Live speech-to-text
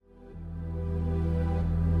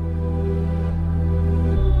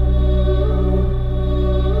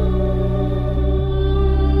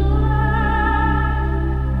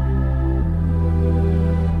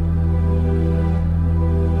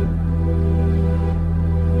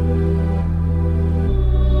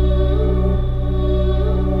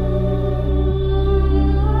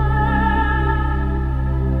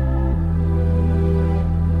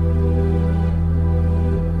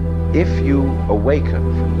awaken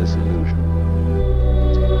from this illusion,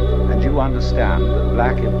 and you understand that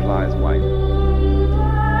black implies white,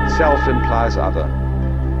 self implies other,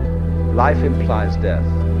 life implies death,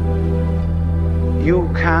 you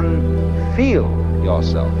can feel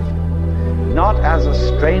yourself not as a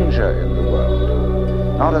stranger in the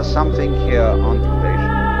world, not as something here on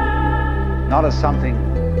probation, not as something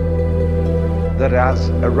that has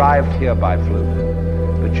arrived here by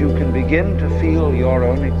fluke, but you can begin to feel your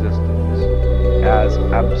own existence as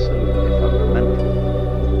absolutely fundamental.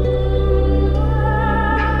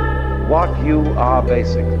 What you are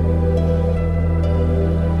basically,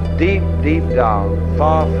 deep, deep down,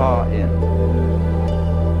 far, far in,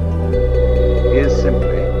 is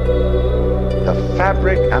simply the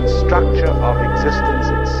fabric and structure of existence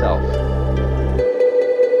itself.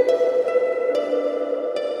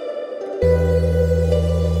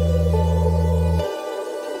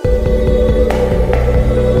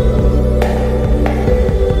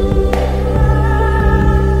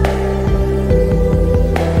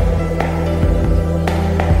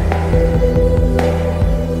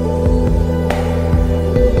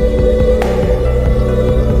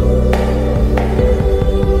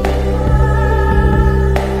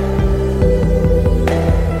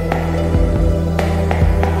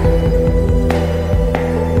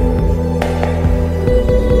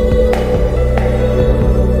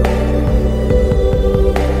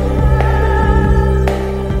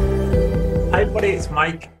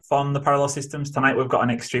 From the Parallel Systems. Tonight we've got an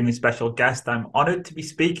extremely special guest. I'm honored to be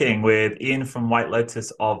speaking with Ian from White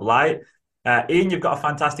Lotus of Light. Ian, you've got a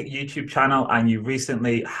fantastic YouTube channel and you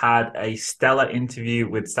recently had a stellar interview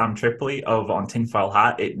with Sam Tripoli over on Tinfoil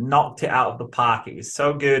Hat. It knocked it out of the park. It was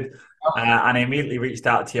so good. And I immediately reached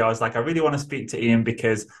out to you. I was like, I really want to speak to Ian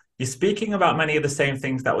because you're speaking about many of the same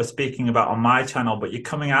things that we're speaking about on my channel, but you're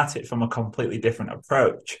coming at it from a completely different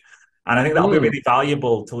approach. And I think that'll be really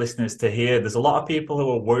valuable to listeners to hear. There's a lot of people who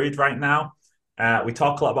are worried right now. We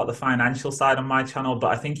talk a lot about the financial side on my channel, but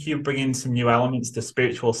I think you bring in some new elements to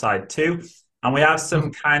spiritual side too. And we have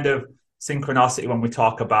some kind of synchronicity when we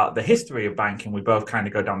talk about the history of banking. We both kind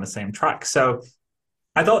of go down the same track. So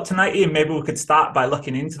I thought tonight, Ian, maybe we could start by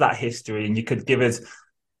looking into that history and you could give us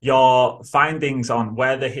your findings on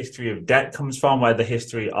where the history of debt comes from, where the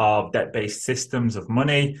history of debt-based systems of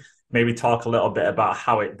money, maybe talk a little bit about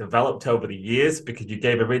how it developed over the years, because you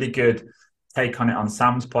gave a really good take on it on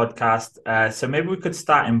Sam's podcast. So maybe we could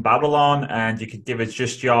start in Babylon and you could give us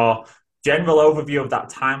just your general overview of that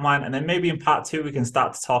timeline. And then maybe in part two, we can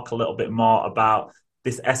start to talk a little bit more about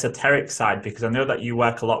this esoteric side, because I know that you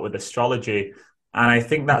work a lot with astrology. And I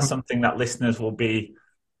think that's something that listeners will be,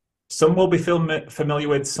 some will be familiar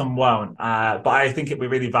with, some won't. But I think it'd be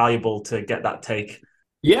really valuable to get that take.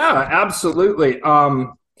 Yeah, absolutely.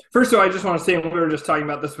 First of all, I just want to say, we were just talking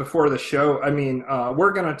about this before the show. I mean,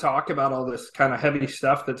 we're going to talk about all this kind of heavy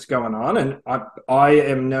stuff that's going on. And I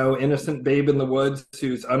am no innocent babe in the woods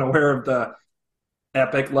who's unaware of the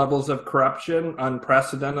epic levels of corruption,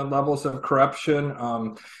 unprecedented levels of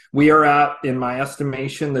corruption. We are at, in my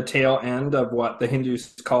estimation, the tail end of what the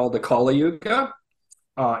Hindus call the Kali Yuga.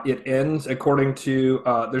 It ends according to,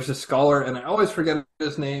 there's a scholar, and I always forget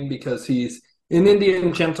his name because he's an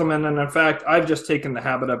Indian gentleman, and in fact, I've just taken the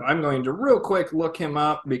habit of, I'm going to real quick look him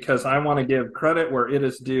up because I want to give credit where it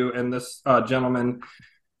is due, and this gentleman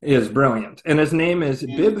is brilliant. And his name is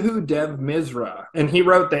Bibhu Dev Misra, and he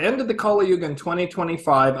wrote The End of the Kali Yuga in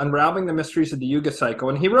 2025, Unraveling the Mysteries of the Yuga Cycle,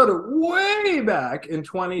 and he wrote it way back in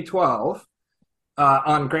 2012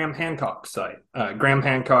 on Graham Hancock's site. Graham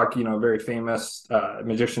Hancock, very famous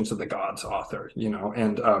Magicians of the Gods author,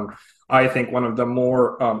 and I think one of the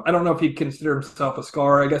more, I don't know if he'd consider himself a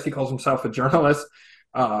scholar. I guess he calls himself a journalist.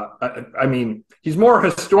 I mean, he's more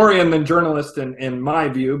historian than journalist in my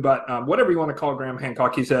view, but whatever you want to call Graham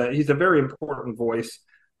Hancock, he's a very important voice.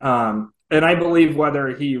 And I believe whether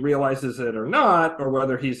he realizes it or not, or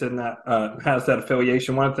whether he's in that, has that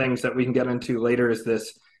affiliation, one of the things that we can get into later is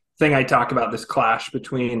this thing I talk about, this clash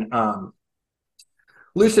between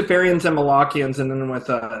Luciferians and Malachians, and then with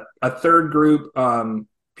a third group,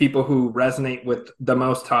 people who resonate with the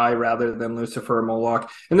Most High rather than Lucifer or Moloch.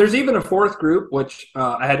 And there's even a fourth group, which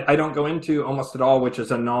I don't go into almost at all, which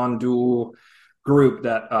is a non-dual group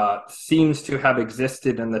that seems to have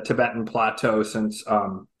existed in the Tibetan plateau since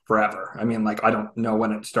forever. I mean, I don't know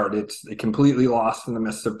when it started. It's completely lost in the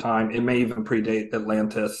mists of time. It may even predate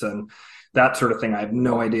Atlantis and that sort of thing. I have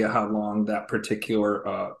no idea how long that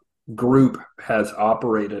particular group has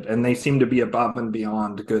operated, and they seem to be above and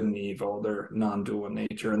beyond good and evil. They're non-dual in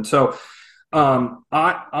nature. And so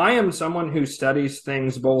I am someone who studies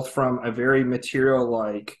things both from a very material,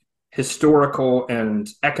 historical and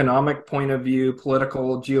economic point of view,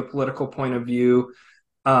 political, geopolitical point of view.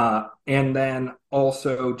 And then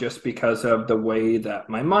also just because of the way that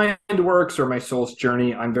my mind works or my soul's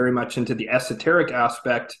journey, I'm very much into the esoteric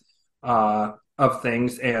aspect of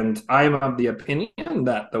things. And I'm of the opinion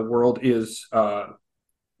that the world is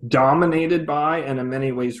dominated by and in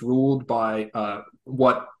many ways ruled by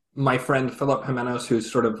what my friend Philip Jimenez,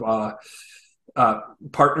 who's sort of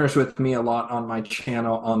partners with me a lot on my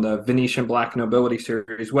channel on the Venetian Black Nobility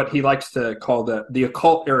series, what he likes to call the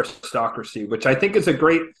occult aristocracy, which I think is a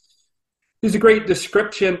great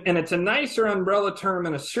description, and it's a nicer umbrella term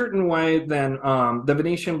in a certain way than the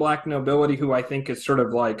Venetian Black Nobility, who I think is sort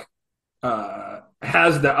of like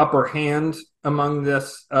has the upper hand among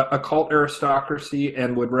this occult aristocracy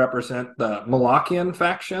and would represent the Malachian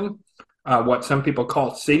faction, what some people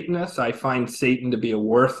call Satanists. I find Satan to be a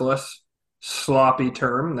worthless, sloppy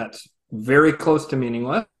term that's very close to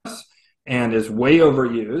meaningless and is way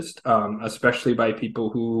overused, especially by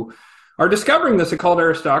people who are discovering this occult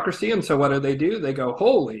aristocracy. And so what do? They go,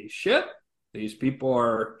 holy shit, these people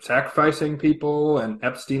are sacrificing people and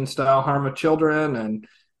Epstein-style harm of children and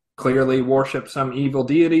clearly worship some evil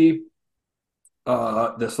deity.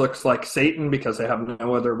 This looks like Satan because I have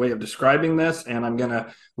no other way of describing this, and I'm going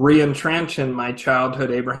to re-entrench in my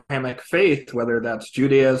childhood Abrahamic faith, whether that's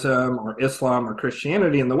Judaism or Islam or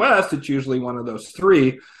Christianity in the West. It's usually one of those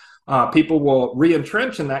three. People will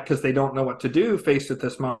re-entrench in that because they don't know what to do faced with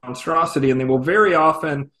this monstrosity, and they will very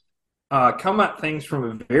often come at things from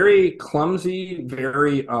a very clumsy,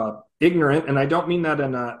 very ignorant, and I don't mean that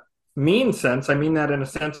in a mean sense. I mean that in a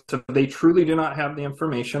sense of they truly do not have the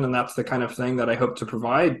information, and that's the kind of thing that I hope to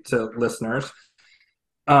provide to listeners.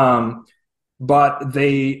 But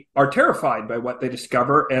they are terrified by what they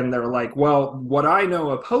discover, and they're like, well, what I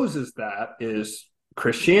know opposes that is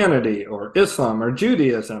Christianity or Islam or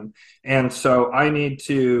Judaism, and so I need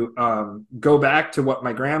to go back to what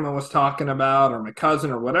my grandma was talking about or my cousin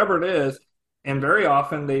or whatever it is, and very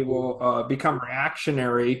often they will become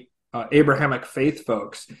reactionary Abrahamic faith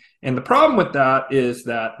folks. And the problem with that is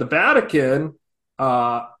that the Vatican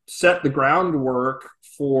set the groundwork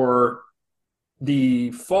for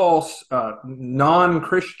the false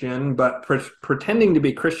non-Christian but pretending to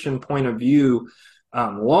be Christian point of view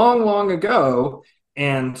long ago.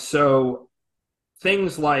 And so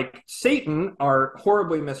things like Satan are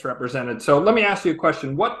horribly misrepresented. So let me ask you a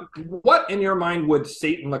question. What in your mind would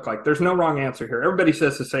Satan look like? There's no wrong answer here. Everybody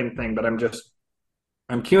says the same thing, but I'm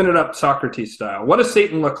queuing it up Socrates style. What does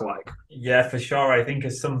Satan look like? Yeah, for sure. I think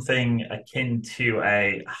it's something akin to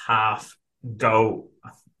a half goat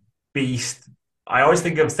beast. I always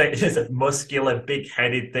think of Satan as a muscular,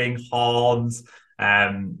 big-headed thing, horns,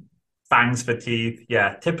 fangs for teeth.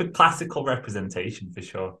 Yeah, typical classical representation for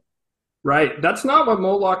sure. Right. That's not what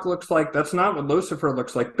Moloch looks like. That's not what Lucifer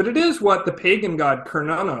looks like. But it is what the pagan god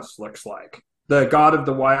Cernunnos looks like. The god of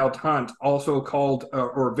the wild hunt, also called,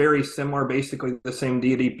 or very similar, basically the same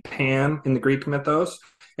deity, Pan, in the Greek mythos.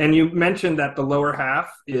 And you mentioned that the lower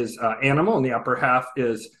half is animal and the upper half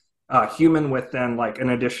is human with then like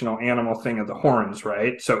an additional animal thing of the horns,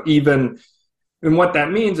 right? So and what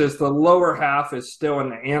that means is the lower half is still in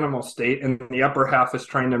the animal state and the upper half is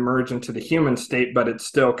trying to merge into the human state, but it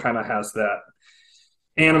still kind of has that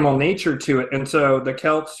animal nature to it. And so the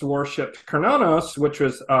Celts worshipped Cernunnos, which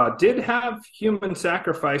was did have human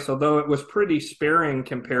sacrifice, although it was pretty sparing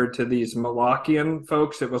compared to these Malachian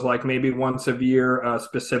folks. It was like maybe once a year, a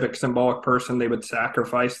specific symbolic person, they would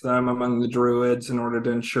sacrifice them among the Druids in order to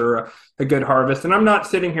ensure a good harvest. And I'm not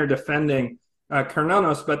sitting here defending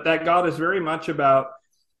Cernunnos, but that god is very much about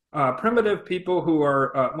primitive people who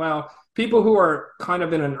are, people who are kind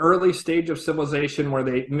of in an early stage of civilization where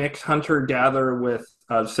they mix hunter-gatherer with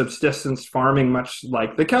subsistence farming, much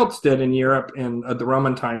like the Celts did in Europe in the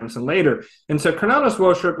Roman times and later. And so Cernunnos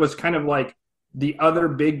worship was kind of like the other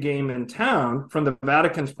big game in town from the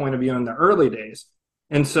Vatican's point of view in the early days.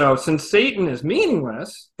 And so since Satan is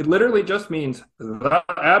meaningless, it literally just means the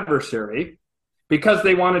adversary. Because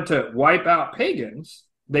they wanted to wipe out pagans,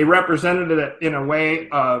 they represented it in a way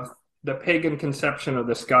of the pagan conception of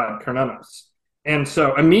this god Cernunnos. And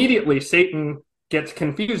so immediately Satan gets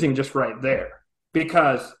confusing just right there,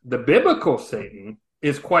 because the biblical Satan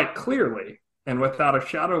is quite clearly and without a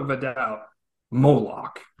shadow of a doubt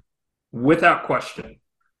Moloch, without question.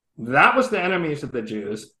 That was the enemies of the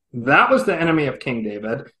Jews. That was the enemy of King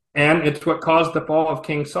David, and it's what caused the fall of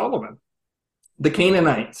King Solomon. The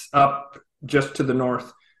Canaanites up just to the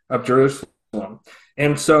north of Jerusalem.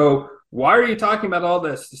 And so why are you talking about all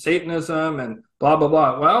this Satanism and blah, blah,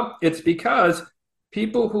 blah? Well, it's because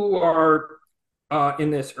people who are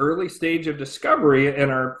in this early stage of discovery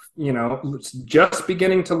and are, just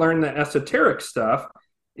beginning to learn the esoteric stuff,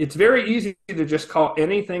 it's very easy to just call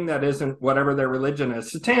anything that isn't whatever their religion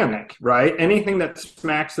is satanic, right? Anything that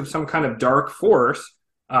smacks of some kind of dark force,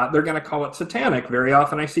 they're going to call it satanic. Very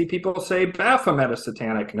often I see people say Baphomet is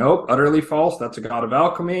satanic. Nope, utterly false. That's a god of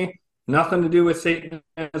alchemy. Nothing to do with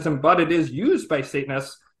Satanism, but it is used by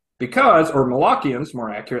Satanists because, or Malachians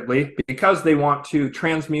more accurately, because they want to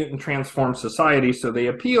transmute and transform society. So they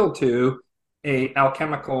appeal to a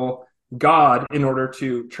alchemical God in order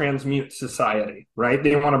to transmute society, right?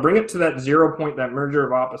 They want to bring it to that 0 point, that merger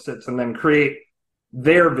of opposites, and then create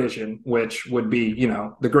their vision, which would be,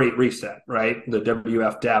 the Great Reset, right? The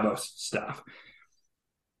WF Davos stuff.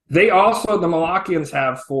 They also, the Malachians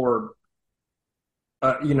have for,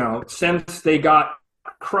 since they got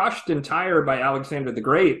crushed entire by Alexander the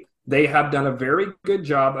Great, they have done a very good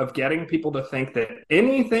job of getting people to think that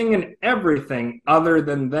anything and everything other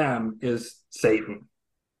than them is Satan.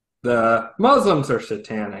 The Muslims are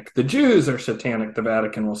satanic. The Jews are satanic, the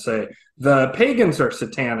Vatican will say. The pagans are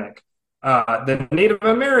satanic. The Native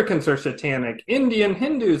Americans are satanic. Indian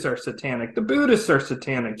Hindus are satanic. The Buddhists are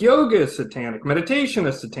satanic. Yoga is satanic. Meditation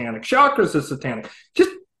is satanic. Chakras is satanic.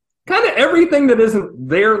 Just kind of everything that isn't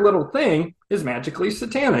their little thing is magically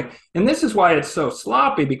satanic. And this is why it's so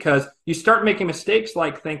sloppy, because you start making mistakes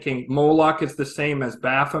like thinking Moloch is the same as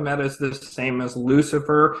Baphomet, is the same as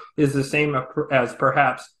Lucifer, is the same as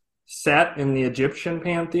perhaps Set in the Egyptian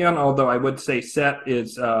pantheon, although I would say Set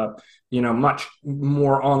is, much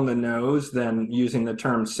more on the nose than using the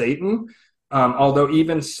term Satan. Although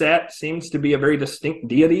even Set seems to be a very distinct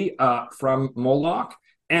deity from Moloch.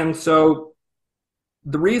 And so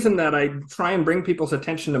the reason that I try and bring people's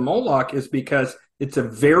attention to Moloch is because it's a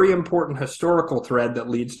very important historical thread that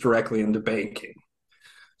leads directly into banking.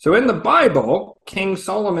 So in the Bible, King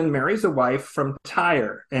Solomon marries a wife from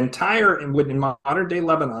Tyre. And Tyre, in modern-day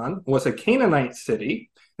Lebanon, was a Canaanite city,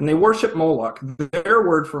 and they worship Moloch. Their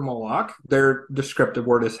word for Moloch, their descriptive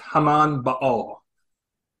word, is Haman Baal.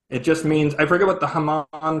 It just means, I forget what the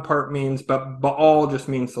Haman part means, but Baal just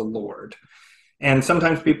means the Lord. And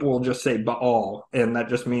sometimes people will just say Baal, and that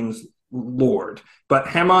just means Lord. But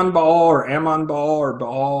Haman Baal or Ammon Baal or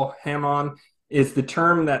Baal Haman is the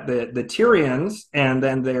term that the Tyrians and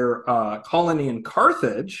then their colony in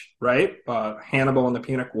Carthage, right, Hannibal and the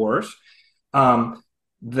Punic Wars,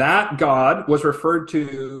 that god was referred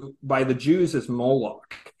to by the Jews as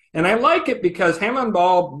Moloch. And I like it because Hammon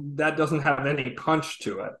Baal, that doesn't have any punch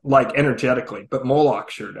to it, like energetically, but Moloch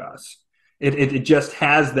sure does. It just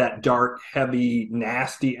has that dark, heavy,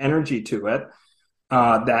 nasty energy to it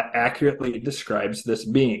that accurately describes this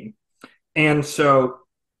being. And so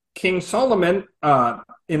King Solomon,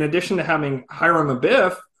 in addition to having Hiram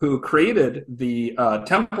Abiff, who created the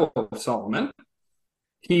Temple of Solomon,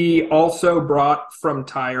 he also brought from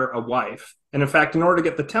Tyre a wife. And in fact, in order to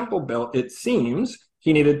get the temple built, it seems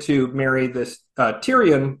he needed to marry this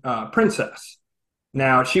Tyrian princess.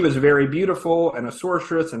 Now, she was very beautiful and a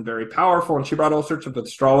sorceress and very powerful, and she brought all sorts of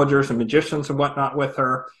astrologers and magicians and whatnot with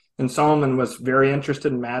her. And Solomon was very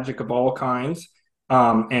interested in magic of all kinds.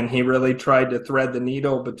 And he really tried to thread the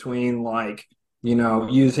needle between,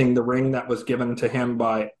 using the ring that was given to him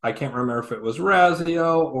by, I can't remember if it was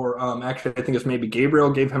Raziel or actually I think it's maybe Gabriel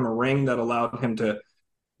gave him a ring that allowed him to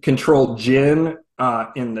control jinn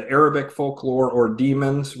in the Arabic folklore, or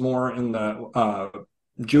demons more in the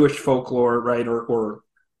Jewish folklore, right?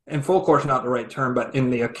 And folklore is not the right term, but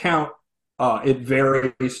in the account, it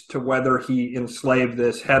varies to whether he enslaved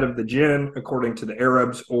this head of the jinn, according to the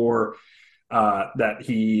Arabs, or that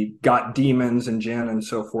he got demons and jinn and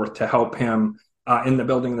so forth to help him in the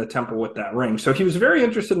building of the temple with that ring. So he was very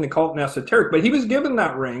interested in the occult and esoteric, but he was given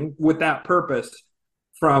that ring with that purpose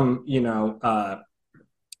from,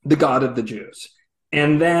 the God of the Jews.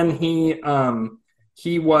 And then he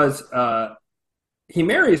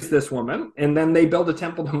marries this woman, and then they build a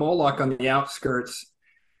temple to Moloch on the outskirts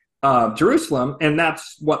of Jerusalem, and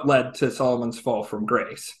that's what led to Solomon's fall from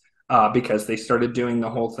grace. Because they started doing the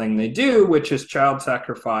whole thing they do, which is child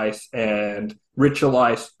sacrifice and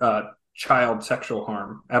ritualized child sexual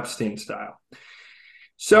harm, Epstein style.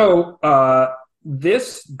 So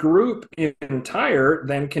this group in Tyre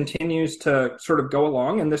then continues to sort of go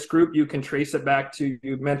along, and this group, you can trace it back to,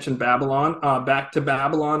 you mentioned Babylon, back to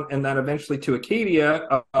Babylon, and then eventually to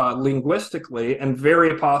Acadia linguistically, and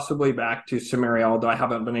very possibly back to Sumeria, although I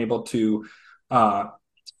haven't been able to kind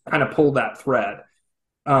of pull that thread.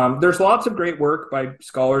 There's lots of great work by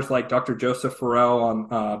scholars like Dr. Joseph Farrell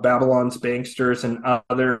on Babylon's banksters and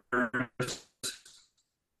others.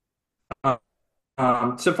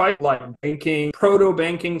 Suffice like banking,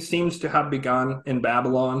 proto-banking seems to have begun in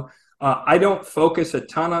Babylon. I don't focus a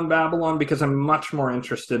ton on Babylon because I'm much more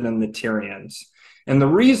interested in the Tyrians. And the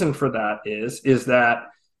reason for that is that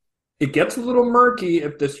it gets a little murky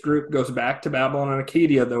if this group goes back to Babylon and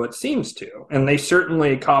Acadia, though it seems to. And they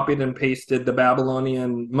certainly copied and pasted the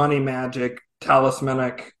Babylonian money magic,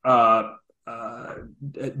 talismanic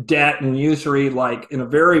debt and usury, like in a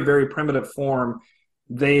very, very primitive form.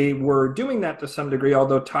 They were doing that to some degree,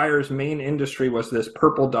 although Tyre's main industry was this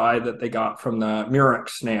purple dye that they got from the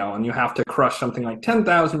murex snail. And you have to crush something like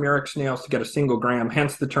 10,000 murex snails to get a single gram,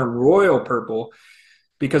 hence the term royal purple,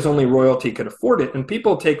 because only royalty could afford it. And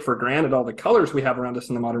people take for granted all the colors we have around us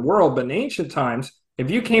in the modern world. But in ancient times,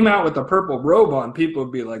 if you came out with a purple robe on, people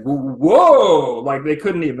would be like, whoa, like they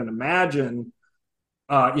couldn't even imagine.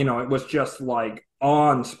 It was just like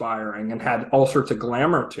awe-inspiring and had all sorts of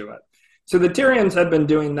glamour to it. So the Tyrians had been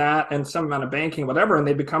doing that and some amount of banking, whatever, and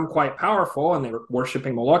they become quite powerful and they were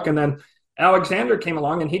worshiping Moloch. And then Alexander came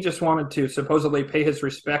along and he just wanted to supposedly pay his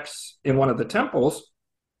respects in one of the temples.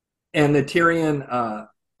 And the Tyrian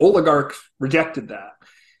oligarchs rejected that.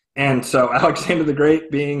 And so Alexander the Great,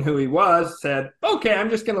 being who he was, said, okay, I'm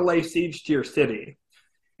just going to lay siege to your city.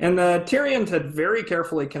 And the Tyrians had very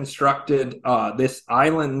carefully constructed this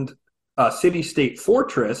island city-state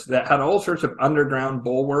fortress that had all sorts of underwater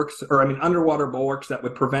bulwarks that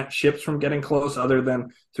would prevent ships from getting close other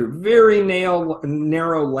than through very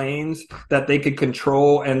narrow lanes that they could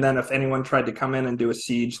control. And then if anyone tried to come in and do a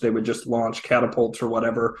siege, they would just launch catapults or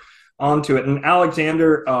whatever onto it. And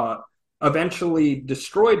Alexander eventually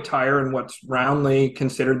destroyed Tyre in what's roundly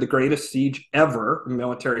considered the greatest siege ever in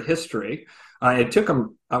military history. It took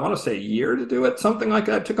them, I want to say, a year to do it, something like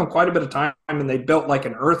that. It took them quite a bit of time, and they built like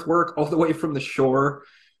an earthwork all the way from the shore.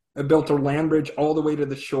 They built a land bridge all the way to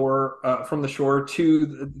the shore, from the shore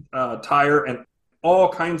to Tyre, and all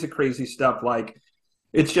kinds of crazy stuff. Like,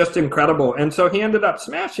 it's just incredible. And so he ended up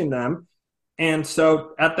smashing them. And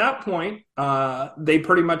so at that point, they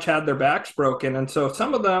pretty much had their backs broken. And so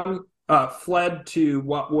some of them fled to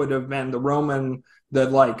what would have been the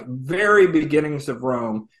like very beginnings of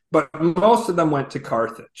Rome, but most of them went to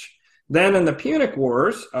Carthage. Then in the Punic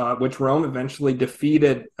Wars, which Rome eventually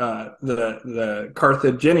defeated the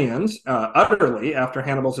Carthaginians utterly after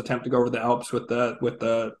Hannibal's attempt to go over the Alps with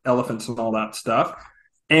the elephants and all that stuff.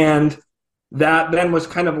 And that then was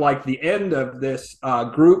kind of like the end of this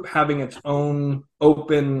group having its own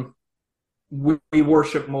open, we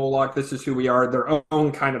worship Moloch, this is who we are, their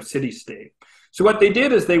own kind of city-state. So what they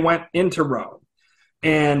did is they went into Rome.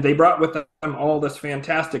 And they brought with them all this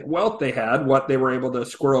fantastic wealth they had, what they were able to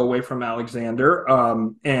squirrel away from Alexander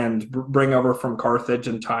and bring over from Carthage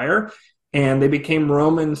and Tyre. And they became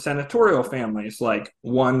Roman senatorial families. Like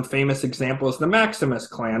one famous example is the Maximus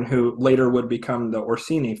clan, who later would become the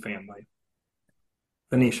Orsini family,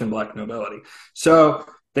 Venetian black nobility. So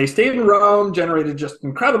they stayed in Rome, generated just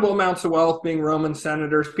incredible amounts of wealth being Roman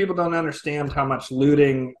senators. People don't understand how much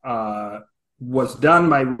looting was done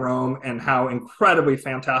by Rome and how incredibly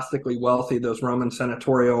fantastically wealthy those Roman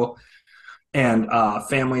senatorial and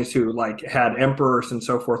families who like had emperors and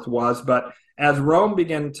so forth was. But as Rome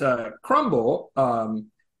began to crumble,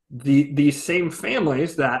 these same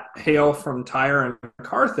families that hail from Tyre and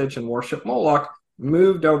Carthage and worship Moloch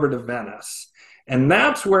moved over to Venice. And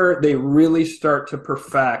that's where they really start to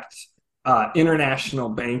perfect international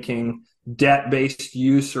banking, debt-based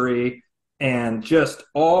usury, and just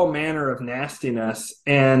all manner of nastiness.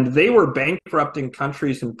 And they were bankrupting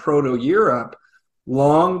countries in Proto-Europe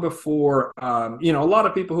long before, a lot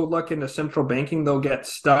of people who look into central banking, they'll get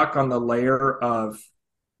stuck on the layer of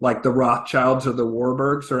like the Rothschilds or the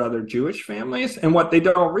Warburgs or other Jewish families. And what they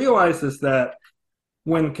don't realize is that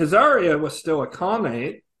when Khazaria was still a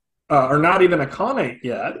Khanate, or not even a Khanate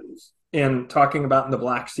yet, in talking about in the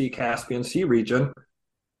Black Sea, Caspian Sea region,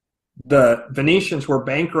 the Venetians were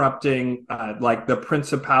bankrupting like the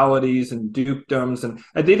principalities and dukedoms, and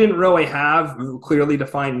they didn't really have clearly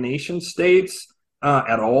defined nation states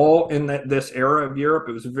at all in this era of Europe.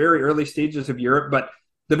 It was very early stages of Europe, but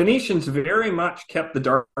the Venetians very much kept the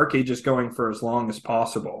Dark Ages going for as long as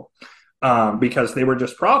possible because they were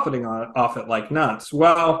just profiting off it like nuts.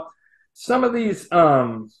 Well, some of these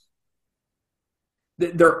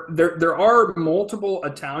there are multiple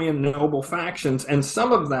Italian noble factions, and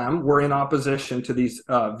some of them were in opposition to these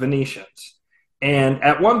Venetians. And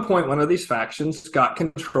at one point, one of these factions got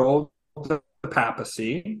control of the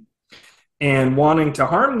papacy and wanting to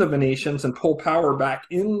harm the Venetians and pull power back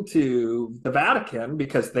into the Vatican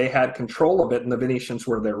because they had control of it and the Venetians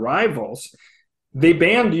were their rivals. They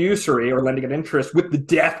banned usury or lending at interest with the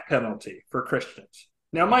death penalty for Christians.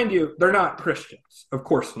 Now, mind you, they're not Christians, of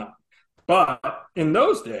course not. But in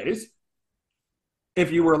those days,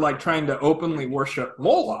 if you were like trying to openly worship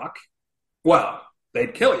Moloch, well,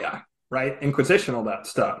 they'd kill you, right? Inquisition, all that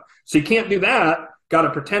stuff. So you can't do that. Got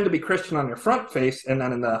to pretend to be Christian on your front face, and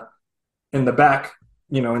then in the back,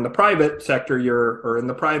 in the private sector, or in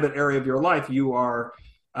the private area of your life, you are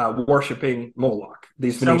worshiping Moloch.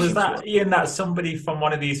 So was that, Ian, that somebody from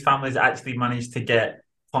one of these families actually managed to get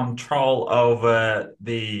control over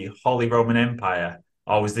the Holy Roman Empire,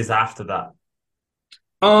 or was this after that?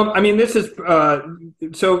 This is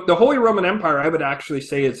so the Holy Roman Empire, I would actually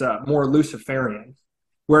say, is more Luciferian,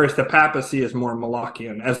 whereas the papacy is more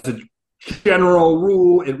Malachian. As a general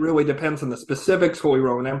rule, it really depends on the specifics. Holy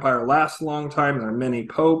Roman Empire lasts a long time. There are many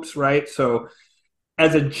popes, right? So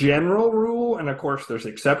as a general rule, and of course there's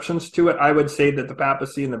exceptions to it, I would say that the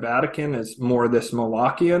papacy and the Vatican is more this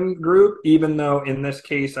Malachian group, even though in this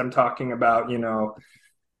case I'm talking about,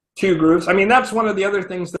 two groups. I mean, that's one of the other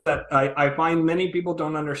things that I find many people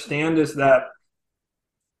don't understand, is that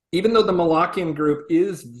even though the Malachian group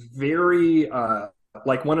is very,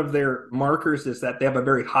 like one of their markers is that they have a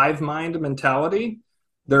very hive mind mentality.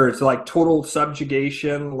 There's like total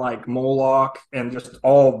subjugation, like Moloch, and just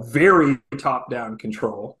all very top-down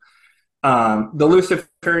control. The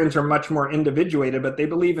Luciferians are much more individuated, but they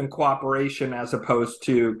believe in cooperation as opposed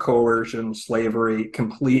to coercion, slavery,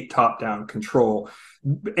 complete top-down control.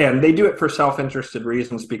 And they do it for self-interested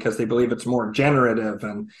reasons because they believe it's more generative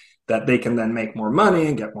and that they can then make more money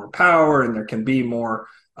and get more power, and there can be more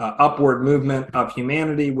upward movement of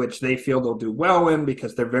humanity, which they feel they'll do well in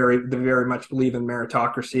because they very much believe in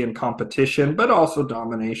meritocracy and competition, but also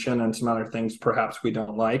domination and some other things perhaps we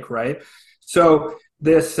don't like, right? So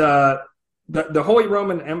this the Holy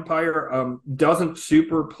Roman Empire doesn't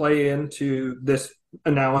super play into this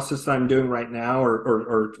analysis that I'm doing right now,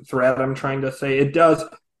 or thread I'm trying to say. It does.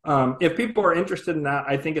 If people are interested in that,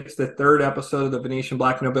 I think it's the third episode of the Venetian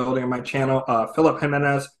Black Nobility on my channel. Philip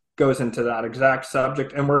Jimenez goes into that exact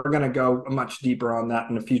subject, and we're going to go much deeper on that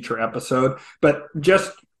in a future episode. But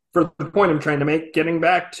just for the point I'm trying to make, getting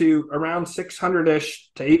back to around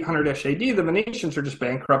 600-ish to 800-ish AD, the Venetians are just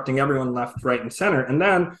bankrupting everyone left, right, and center. And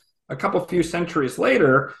then a few centuries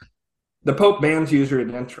later, the Pope bans usury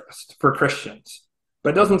and interest for Christians,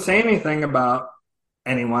 but doesn't say anything about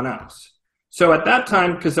anyone else. So at that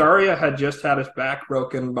time, Khazaria had just had its back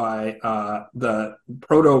broken by the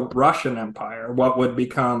Proto-Russian Empire, what would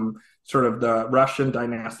become sort of the Russian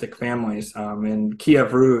dynastic families in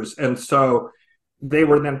Kiev Rus. And so they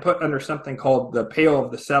were then put under something called the Pale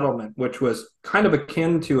of the Settlement, which was kind of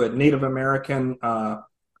akin to a Native American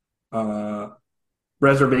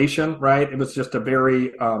reservation, right? It was just they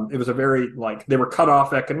were cut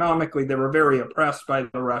off economically. They were very oppressed by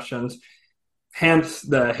the Russians. Hence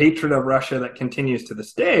the hatred of Russia that continues to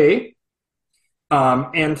this day.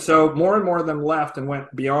 And so more and more of them left and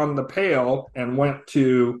went beyond the pale and went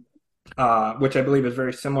to, which I believe is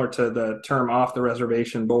very similar to the term off the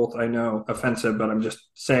reservation, both I know offensive, but I'm just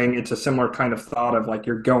saying it's a similar kind of thought of like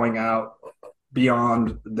you're going out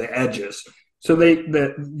beyond the edges. So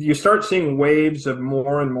you start seeing waves of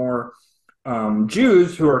more and more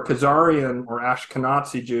Jews who are Khazarian or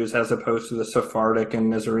Ashkenazi Jews, as opposed to the Sephardic and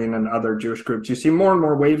Mizraim and other Jewish groups. You see more and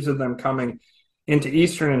more waves of them coming into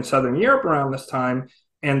Eastern and Southern Europe around this time.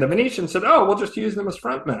 And the Venetians said, oh, we'll just use them as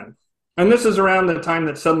frontmen. And this is around the time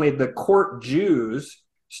that suddenly the court Jews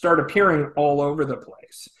start appearing all over the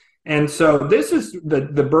place. And so this is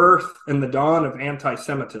the birth and the dawn of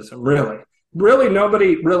anti-Semitism, really. Really,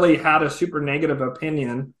 nobody really had a super negative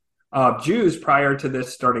opinion of Jews prior to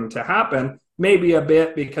this starting to happen. Maybe a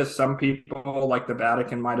bit because some people, like the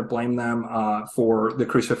Vatican, might have blamed them for the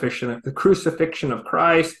crucifixion of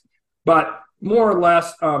Christ. But more or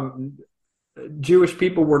less, Jewish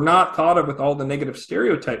people were not thought of with all the negative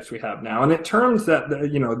stereotypes we have now. And it turns that,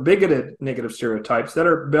 bigoted negative stereotypes that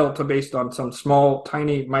are built based on some small,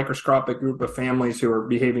 tiny, microscopic group of families who are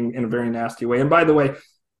behaving in a very nasty way. And by the way,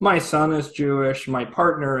 my son is Jewish. My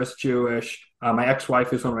partner is Jewish. My ex-wife,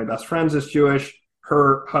 who's one of my best friends, is Jewish.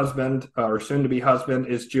 Her husband, or soon-to-be husband,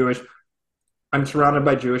 is Jewish. I'm surrounded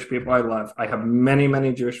by Jewish people I love. I have many,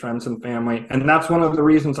 many Jewish friends and family. And that's one of the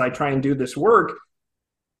reasons I try and do this work,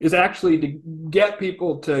 is actually to get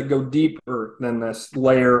people to go deeper than this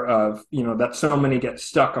layer of, that so many get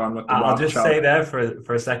stuck on with the I'll just say there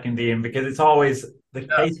for a second, Ian, because it's always the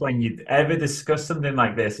case when you ever discuss something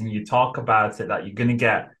like this and you talk about it, that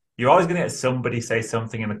you're always going to get somebody say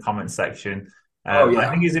something in the comment section. I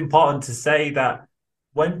think it's important to say that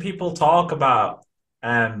when people talk about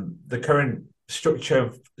the current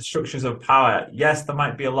structures of power, yes, there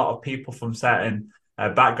might be a lot of people from certain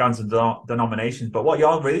backgrounds and denominations. But what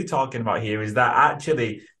you're really talking about here is that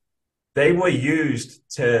actually they were used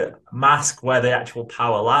to mask where the actual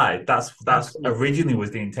power lied. That's originally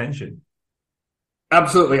was the intention.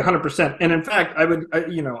 Absolutely, 100%. And in fact,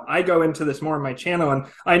 I go into this more on my channel, and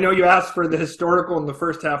I know you asked for the historical in the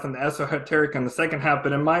first half and the esoteric in the second half,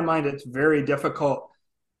 but in my mind, it's very difficult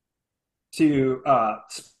to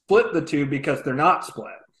split the two because they're not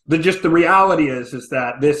split. The reality is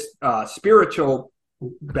that this spiritual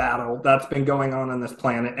battle that's been going on this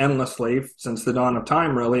planet endlessly since the dawn of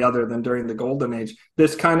time, really, other than during the golden age,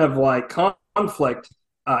 this kind of like conflict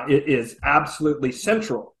is absolutely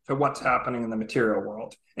central to what's happening in the material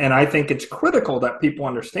world. And I think it's critical that people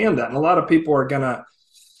understand that. And a lot of people are going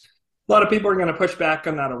to push back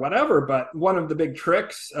on that or whatever. But one of the big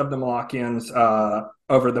tricks of the Malachians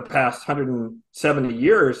over the past 170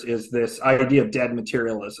 years is this idea of dead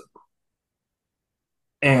materialism.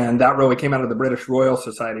 And that really came out of the British Royal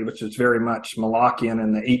Society, which is very much Malachian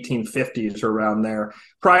in the 1850s, around there.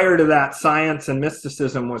 Prior to that, science and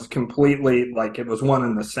mysticism was completely like it was one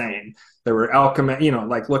and the same. There were alchemists,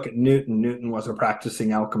 like look at Newton. Newton was a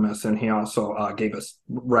practicing alchemist, and he also gave us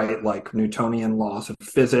like Newtonian laws of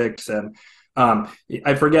physics. And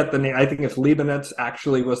I forget the name. I think it's Leibniz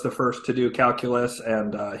actually was the first to do calculus,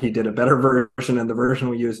 and he did a better version than the version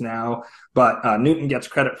we use now. But Newton gets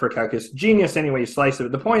credit for calculus. Genius anyway you slice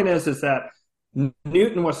it. The point is that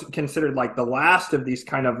Newton was considered like the last of these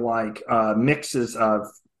kind of like mixes of,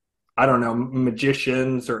 I don't know,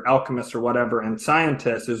 magicians or alchemists or whatever, and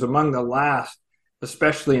scientists. Is among the last,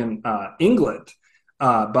 especially in England.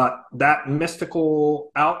 But that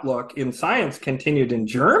mystical outlook in science continued in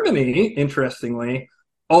Germany, interestingly,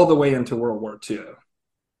 all the way into World War II.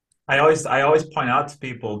 I always point out to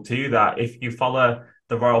people too that if you follow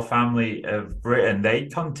the royal family of Britain, they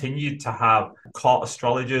continued to have court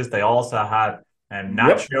astrologers. They also had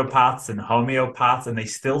naturopaths and homeopaths, and they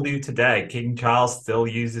still do today. King Charles still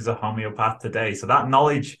uses a homeopath today. So that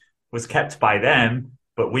knowledge was kept by them.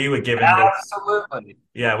 But we were given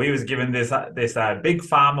we was given this big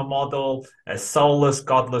pharma model, a soulless,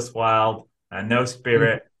 godless world, no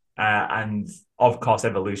spirit, and of course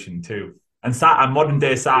evolution too, and modern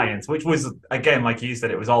day science, which was again, like you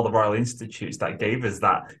said, it was all the Royal Institutes that gave us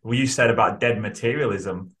that. What you said about dead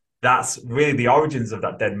materialism, that's really the origins of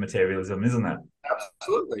that dead materialism, isn't it?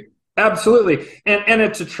 Absolutely, and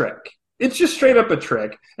it's a trick. It's just straight up a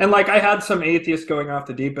trick. And like I had some atheist going off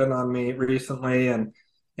the deep end on me recently,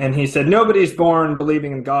 and he said, nobody's born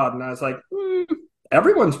believing in God. And I was like,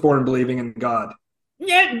 everyone's born believing in God.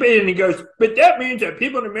 Yeah, and he goes, but that means that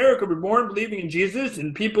people in America were born believing in Jesus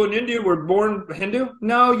and people in India were born Hindu?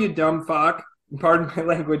 No, you dumb fuck. Pardon my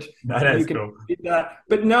language. You can read that.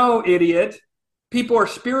 But no, idiot. People are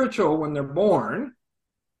spiritual when they're born,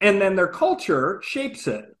 and then their culture shapes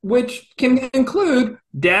it, which can include,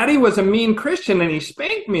 Daddy was a mean Christian and he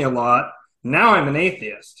spanked me a lot. Now I'm an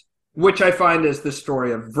atheist, which I find is the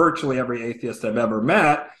story of virtually every atheist I've ever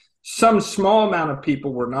met. Some small amount of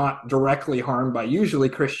people were not directly harmed by usually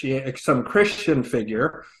some Christian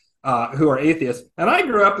figure who are atheists. And I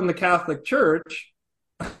grew up in the Catholic Church,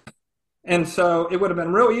 and so it would have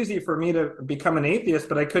been real easy for me to become an atheist,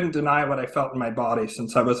 but I couldn't deny what I felt in my body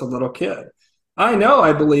since I was a little kid. I know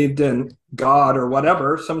I believed in God or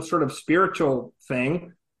whatever, some sort of spiritual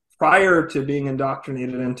thing prior to being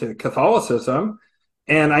indoctrinated into Catholicism.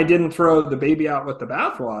 And I didn't throw the baby out with the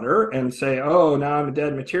bathwater and say, oh, now I'm a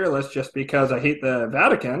dead materialist just because I hate the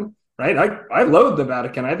Vatican, right? I loathe the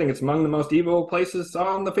Vatican. I think it's among the most evil places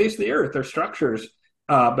on the face of the earth. Their structures.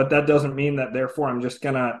 But that doesn't mean that, therefore, I'm just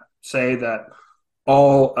going to say that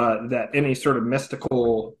that any sort of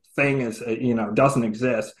mystical thing is, doesn't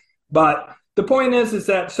exist. But the point is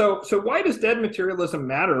that so why does dead materialism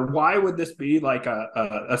matter? Why would this be like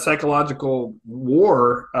a psychological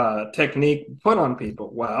war technique put on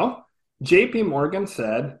people? Well, J.P. Morgan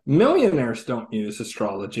said millionaires don't use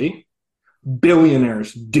astrology,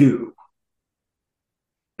 billionaires do.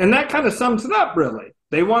 And that kind of sums it up, really.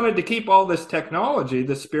 They wanted to keep all this technology,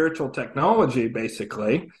 this spiritual technology,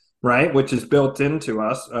 basically, right, which is built into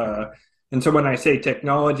us. And so when I say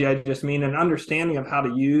technology, I just mean an understanding of how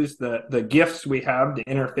to use the gifts we have to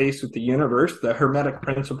interface with the universe. The Hermetic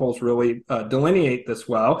principles really delineate this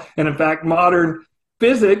well. And in fact, modern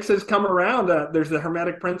physics has come around. There's the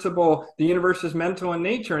Hermetic principle, the universe is mental in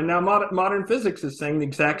nature. And now modern physics is saying the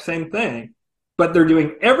exact same thing. But they're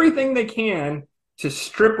doing everything they can to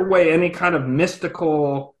strip away any kind of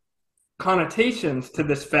mystical connotations to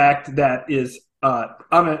this fact that is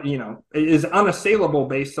is unassailable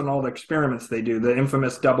based on all the experiments they do, the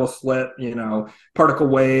infamous double slit, particle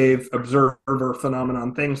wave observer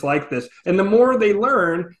phenomenon, things like this. And the more they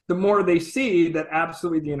learn, the more they see that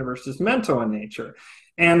absolutely the universe is mental in nature.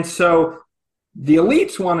 And so the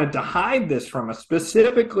elites wanted to hide this from us,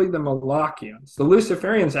 specifically the Malachians. The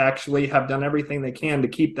Luciferians actually have done everything they can to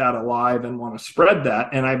keep that alive and want to spread that,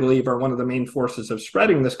 and I believe are one of the main forces of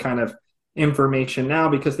spreading this kind of information now,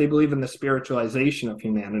 because they believe in the spiritualization of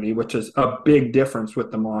humanity, which is a big difference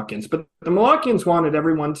with the Malachians. But the Malachians wanted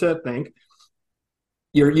everyone to think,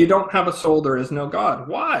 you don't have a soul, there is no God.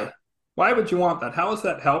 Why? Why would you want that? How is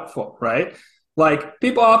that helpful, right? Like,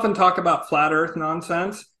 people often talk about flat earth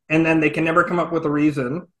nonsense, and then they can never come up with a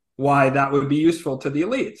reason why that would be useful to the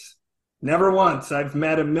elites. Never once. I've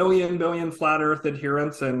met a billion flat earth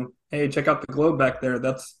adherents, and hey, check out the globe back there.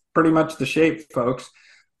 That's pretty much the shape, folks.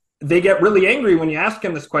 They get really angry when you ask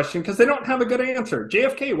them this question because they don't have a good answer.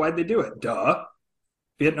 JFK, why'd they do it? Duh.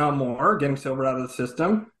 Vietnam War, getting silver out of the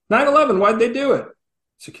system. 9/11, why'd they do it?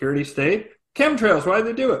 Security state. Chemtrails, why'd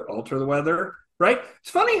they do it? Alter the weather, right?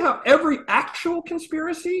 It's funny how every actual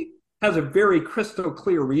conspiracy has a very crystal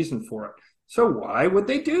clear reason for it. So why would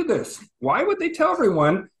they do this? Why would they tell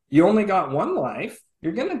everyone you only got one life,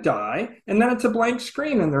 you're going to die, and then it's a blank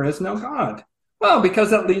screen and there is no God? Well, because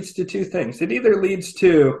that leads to two things. It either leads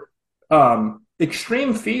to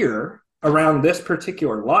extreme fear around this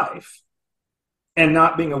particular life and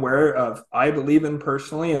not being aware of, I believe in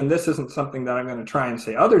personally, and this isn't something that I'm going to try and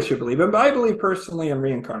say others should believe in, but I believe personally in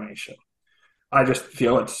reincarnation. I just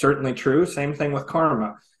feel it's certainly true. Same thing with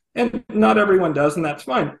karma. And not everyone does, and that's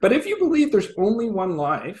fine. But if you believe there's only one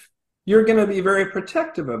life, you're going to be very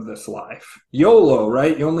protective of this life. YOLO,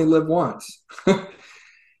 right? You only live once.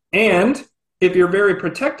 And if you're very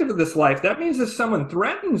protective of this life, that means if someone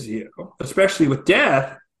threatens you, especially with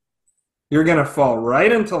death, you're going to fall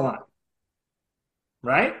right into line,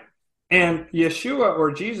 right? And Yeshua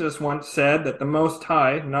or Jesus once said that the Most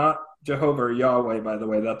High, not Jehovah or Yahweh, by the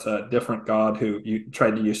way, that's a different God who you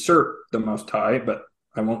tried to usurp the Most High, but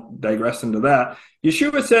I won't digress into that.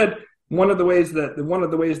 Yeshua said one of the ways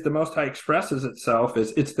the Most High expresses itself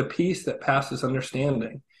is it's the peace that passes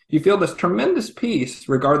understanding. You feel this tremendous peace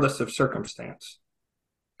regardless of circumstance.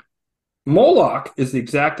 Moloch is the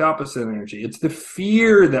exact opposite energy. It's the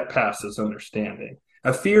fear that passes understanding.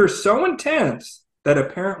 A fear so intense that a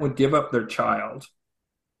parent would give up their child,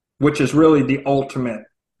 which is really the ultimate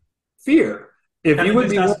fear. Can I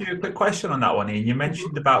just ask you a quick question on that one, Ian? You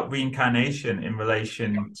mentioned about reincarnation in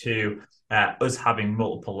relation to us having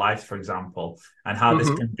multiple lives, for example, and how this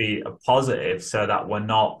can be a positive so that we're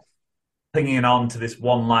not clinging on to this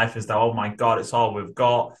one life as though, oh my God, it's all we've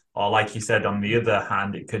got. Or like you said, on the other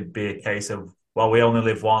hand, it could be a case of, well, we only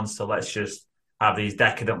live once, so let's just have these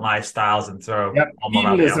decadent lifestyles and throw all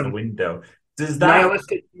morality out the window. Does that,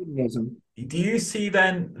 nihilistic hedonism. Do you see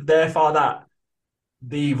then, therefore, that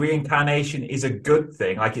the reincarnation is a good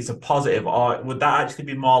thing, like it's a positive, or would that actually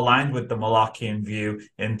be more aligned with the Malachian view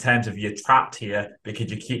in terms of you're trapped here because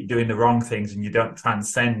you keep doing the wrong things and you don't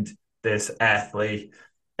transcend this earthly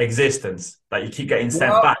existence, that you keep getting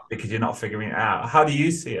sent back because you're not figuring it out? How do you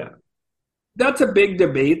see it? That's a big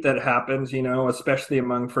debate that happens, especially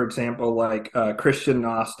among, for example, like Christian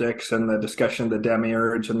Gnostics and the discussion of the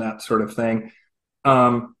demiurge and that sort of thing.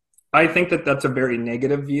 I think that that's a very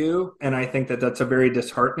negative view, and I think that that's a very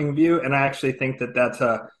disheartening view, and I actually think that that's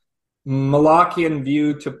a Malachian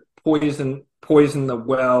view to poison the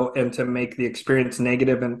well and to make the experience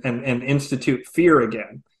negative and institute fear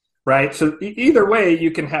again, right? So either way, you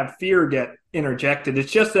can have fear get interjected.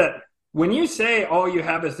 It's just that when you say all you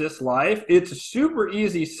have is this life, it's a super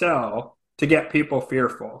easy sell to get people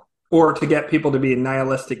fearful or to get people to be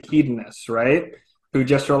nihilistic hedonists, right? Who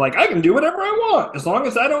just are like, I can do whatever I want as long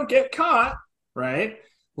as I don't get caught, right?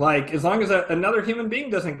 Like, as long as another human being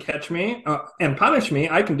doesn't catch me and punish me,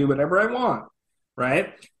 I can do whatever I want,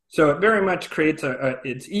 right? So it very much creates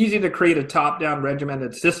it's easy to create a top-down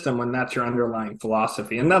regimented system when that's your underlying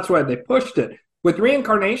philosophy. And that's why they pushed it. With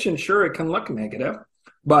reincarnation, sure, it can look negative.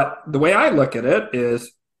 But the way I look at it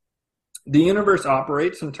is the universe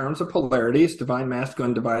operates in terms of polarities, divine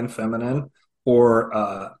masculine, divine feminine,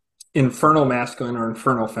 or infernal masculine or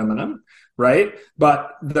infernal feminine, right?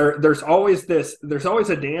 But there's always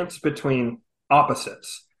a dance between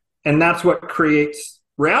opposites. And that's what creates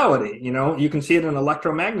reality. You can see it in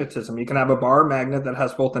electromagnetism. You can have a bar magnet that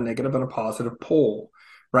has both a negative and a positive pole,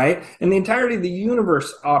 right? And the entirety of the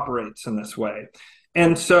universe operates in this way.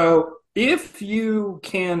 And so if you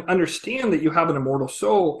can understand that you have an immortal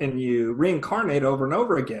soul and you reincarnate over and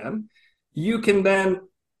over again, you can then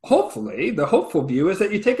hopefully, the hopeful view is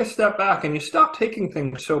that you take a step back and you stop taking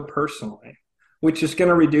things so personally, which is going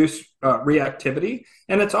to reduce reactivity.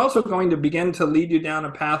 And it's also going to begin to lead you down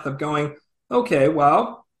a path of going, okay,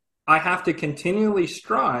 well, I have to continually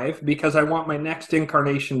strive because I want my next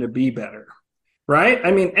incarnation to be better. Right?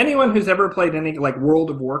 I mean, anyone who's ever played any like World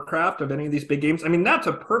of Warcraft, of any of these big games, I mean, that's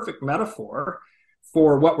a perfect metaphor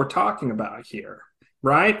for what we're talking about here,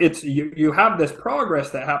 right? It's you have this progress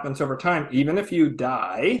that happens over time, even if you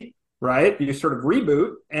die, right? You sort of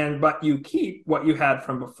reboot, but you keep what you had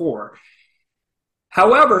from before.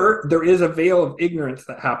 However, there is a veil of ignorance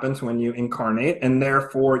that happens when you incarnate, and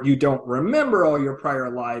therefore you don't remember all your prior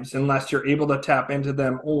lives unless you're able to tap into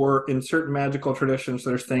them, or in certain magical traditions,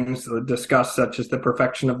 there's things discussed such as the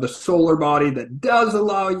perfection of the solar body that does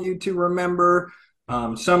allow you to remember.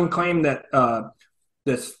 Some claim that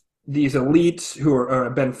these elites who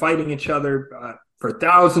have been fighting each other for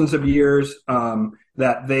thousands of years,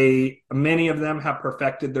 that many of them have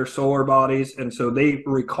perfected their solar bodies, and so they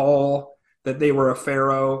recall that they were a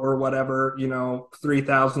pharaoh or whatever,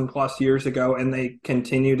 3,000 plus years ago, and they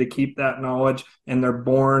continue to keep that knowledge, and they're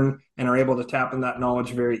born and are able to tap in that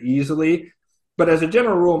knowledge very easily. But as a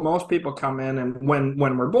general rule, most people come in, and when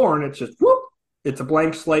we're born, it's just, whoop, it's a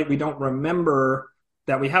blank slate. We don't remember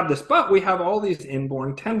that we have this, but we have all these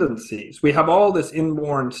inborn tendencies. We have all this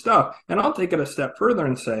inborn stuff. And I'll take it a step further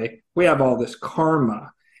and say, we have all this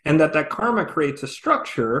karma, and that karma creates a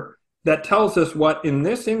structure that tells us what in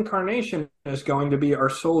this incarnation is going to be our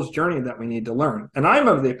soul's journey that we need to learn. And I'm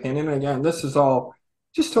of the opinion, again, this is all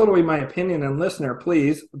just totally my opinion, and listener,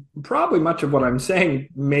 please, probably much of what I'm saying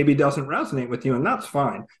maybe doesn't resonate with you, and that's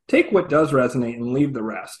fine. Take what does resonate and leave the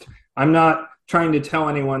rest. I'm not trying to tell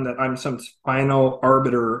anyone that I'm some final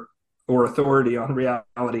arbiter or authority on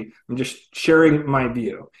reality. I'm just sharing my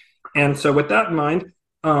view. And so with that in mind,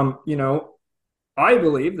 I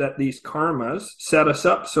believe that these karmas set us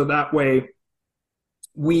up so that way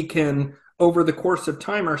we can, over the course of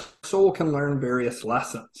time, our soul can learn various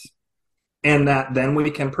lessons, and that then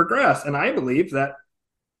we can progress. And I believe that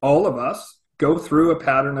all of us go through a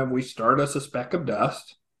pattern of, we start as a speck of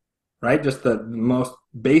dust, right? Just the most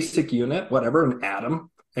basic unit, whatever, an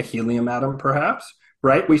atom, a helium atom perhaps,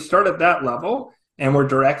 right? We start at that level, and we're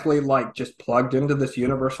directly just plugged into this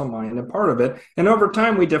universal mind and part of it. And over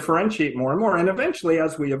time, we differentiate more and more. And eventually,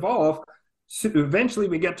 as we evolve,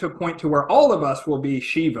 we get to a point to where all of us will be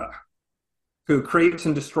Shiva, who creates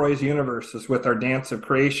and destroys universes with our dance of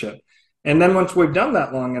creation. And then once we've done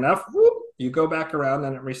that long enough, whoop, you go back around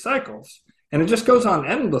and it recycles. And it just goes on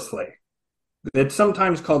endlessly. It's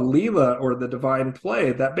sometimes called Leela, or the divine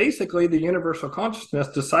play, that basically the universal consciousness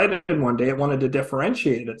decided one day it wanted to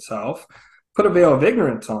differentiate itself, put a veil of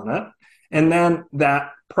ignorance on it, and then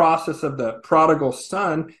that process of the prodigal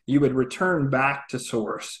son, you would return back to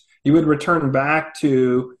source. You would return back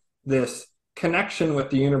to this connection with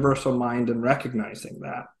the universal mind and recognizing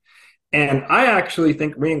that. And I actually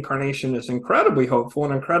think reincarnation is incredibly hopeful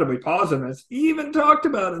and incredibly positive. It's even talked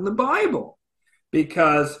about in the Bible,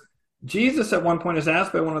 because Jesus at one point is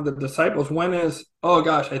asked by one of the disciples, when is,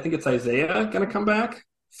 I think it's Isaiah, going to come back?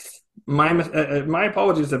 My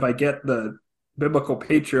apologies if I get the biblical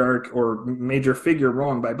patriarch or major figure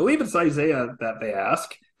wrong, but I believe it's Isaiah that they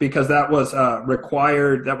ask, because that was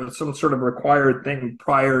required. That was some sort of required thing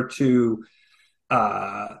prior to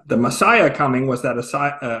the Messiah coming, was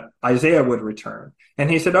that Isaiah would return. And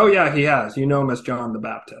he said, oh yeah, he has. You know him as John the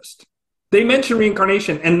Baptist. They mentioned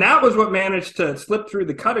reincarnation, and that was what managed to slip through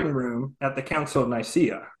the cutting room at the Council of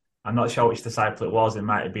Nicaea. I'm not sure which disciple it was. It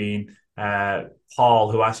might have been Paul,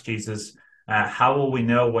 who asked Jesus, how will we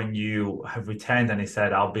know when you have returned? And he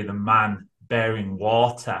said, I'll be the man bearing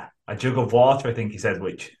water, a jug of water, I think he said,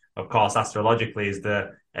 which, of course, astrologically is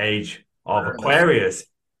the age of Aquarius.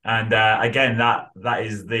 And again, that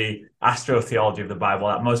is the astrotheology of the Bible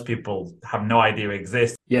that most people have no idea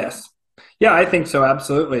exists. Yes. Yeah, I think so,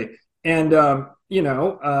 absolutely. And,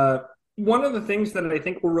 one of the things that I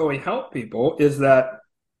think will really help people is that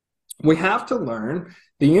we have to learn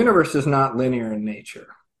the universe is not linear in nature.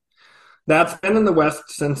 That's been in the West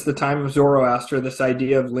since the time of Zoroaster, this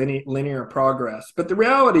idea of linear progress. But the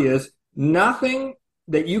reality is nothing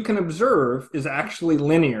that you can observe is actually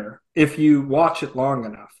linear if you watch it long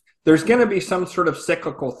enough. There's going to be some sort of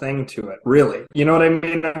cyclical thing to it, really. You know what I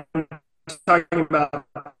mean? I'm talking about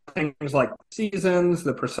things like seasons,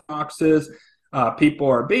 the equinoxes. People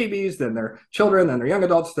are babies, then they're children, then they're young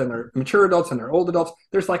adults, then they're mature adults, and they're old adults.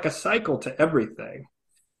 There's like a cycle to everything.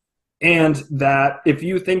 And that if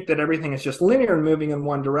you think that everything is just linear and moving in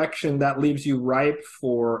one direction, that leaves you ripe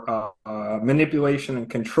for manipulation and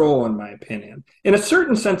control, in my opinion. In a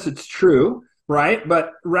certain sense, it's true, right?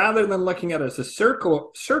 But rather than looking at it as a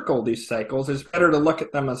circle, these cycles, it's better to look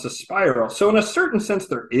at them as a spiral. So in a certain sense,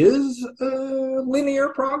 there is linear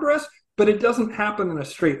progress, but it doesn't happen in a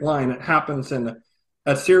straight line. It happens in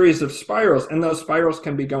a series of spirals, and those spirals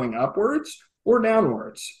can be going upwards or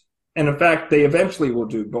downwards. And in fact, they eventually will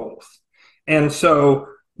do both. And so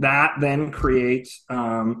that then creates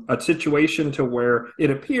a situation to where it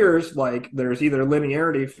appears like there's either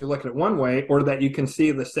linearity if you look at it one way, or that you can see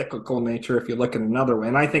the cyclical nature if you look at another way.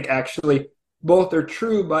 And I think actually both are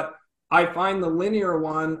true, but I find the linear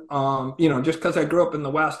one, just because I grew up in the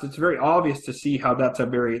West, it's very obvious to see how that's a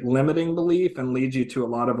very limiting belief and leads you to a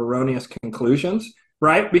lot of erroneous conclusions,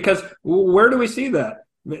 right? Because where do we see that?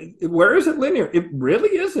 Where is it linear? It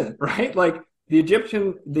really isn't, right? Like the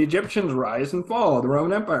Egyptians rise and fall. The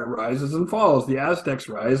Roman Empire rises and falls. The Aztecs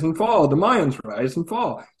rise and fall. The Mayans rise and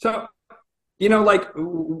fall. So,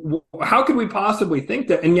 how could we possibly think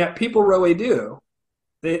that? And yet people really do.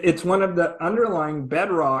 It's one of the underlying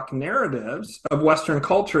bedrock narratives of Western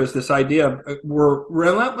culture is this idea of we're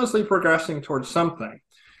relentlessly progressing towards something.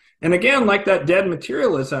 And again, like that dead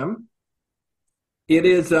materialism, it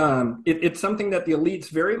is it's something that the elites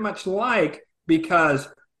very much like, because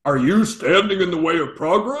are you standing in the way of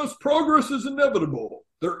progress? Progress is inevitable.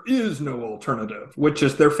 There is no alternative, which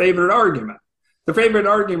is their favorite argument. The favorite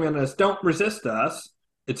argument is don't resist us.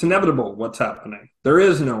 It's inevitable what's happening. There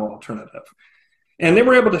is no alternative. And they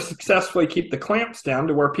were able to successfully keep the clamps down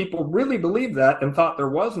to where people really believed that and thought there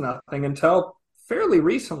was nothing until fairly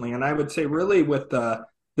recently. And I would say really with the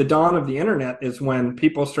dawn of the internet is when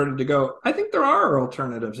people started to go, I think there are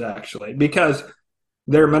alternatives actually, because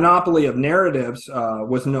their monopoly of narratives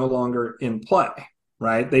was no longer in play,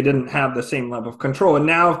 right? They didn't have the same level of control. And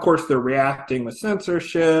now, of course, they're reacting with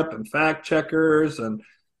censorship and fact checkers and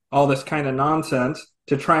all this kind of nonsense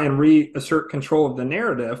to try and reassert control of the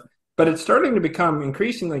narrative. But it's starting to become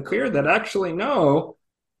increasingly clear that actually, no,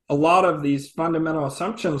 a lot of these fundamental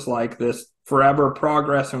assumptions like this forever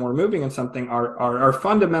progress and we're moving in something are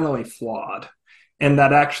fundamentally flawed. And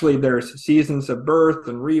that actually there's seasons of birth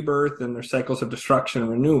and rebirth and there's cycles of destruction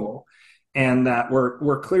and renewal. And that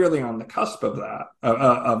we're clearly on the cusp of that,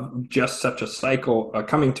 of just such a cycle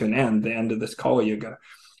coming to an end, the end of this Kali Yuga.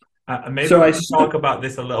 Maybe so we can talk about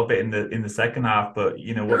this a little bit in the second half, but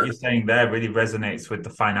what you're saying there really resonates with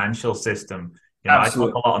the financial system. I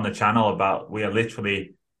talk a lot on the channel about we are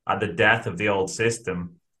literally at the death of the old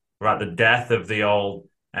system. We're at the death of the old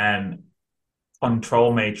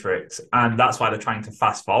control matrix, and that's why they're trying to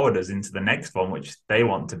fast forward us into the next one, which they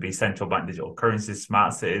want to be central bank digital currencies,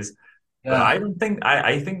 smart cities. Yeah. But I don't think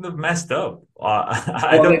I think they've messed up.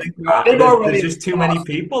 There's just too many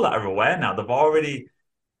people that are aware now. They've already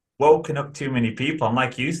woken up too many people, and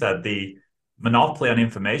like you said, the monopoly on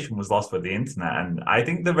information was lost with the internet, and I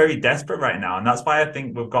think they're very desperate right now, and that's why I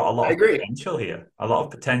think we've got a lot of potential here, a lot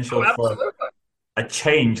of potential for a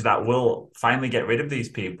change that will finally get rid of these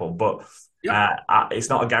people, but it's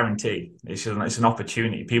not a guarantee. It's an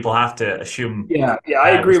opportunity. People have to assume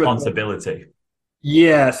I agree responsibility.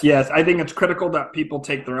 Yes. I think it's critical that people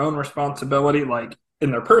take their own responsibility, like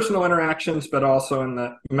in their personal interactions, but also in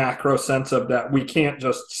the macro sense of that we can't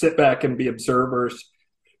just sit back and be observers.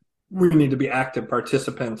 We need to be active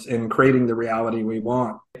participants in creating the reality we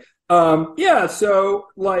want. So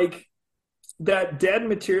like that dead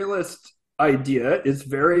materialist idea is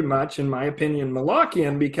very much, in my opinion,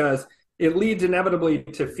 Malachian, because it leads inevitably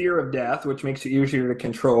to fear of death, which makes it easier to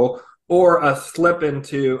control, or a slip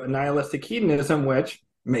into nihilistic hedonism, which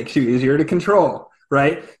makes you easier to control,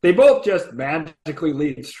 right? They both just magically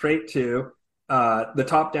lead straight to the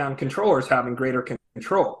top-down controllers having greater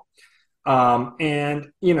control. A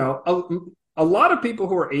lot of people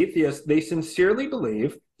who are atheists, they sincerely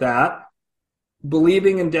believe that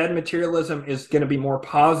believing in dead materialism is going to be more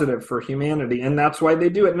positive for humanity, and that's why they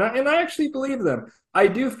do it. And I actually believe them. I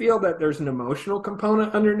do feel that there's an emotional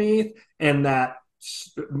component underneath, and that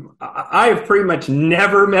I have pretty much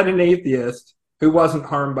never met an atheist who wasn't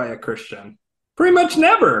harmed by a Christian. Pretty much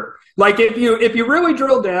never. Like if you really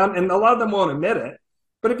drill down, and a lot of them won't admit it,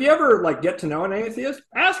 but if you ever like get to know an atheist,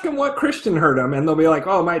 ask them what Christian hurt them, and they'll be like,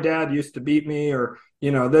 "Oh, my dad used to beat me," or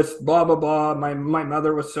this blah blah blah. My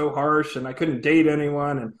mother was so harsh, and I couldn't date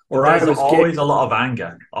anyone, There's always a lot of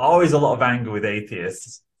anger. Always a lot of anger with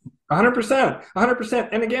atheists. 100%.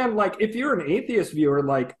 And again, like if you're an atheist viewer,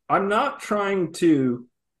 like I'm not trying to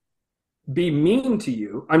be mean to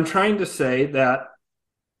you. I'm trying to say that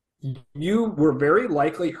you were very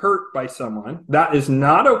likely hurt by someone. That is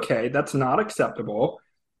not okay. That's not acceptable.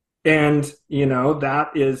 And,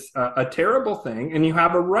 that is a terrible thing. And you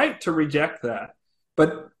have a right to reject that.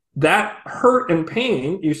 But that hurt and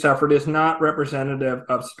pain you suffered is not representative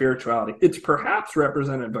of spirituality. It's perhaps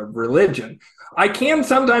representative of religion. I can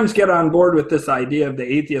sometimes get on board with this idea of the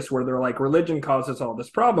atheists where they're like, religion causes all these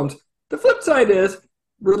problems. The flip side is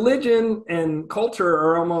religion and culture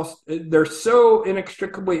are almost, they're so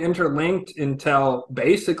inextricably interlinked until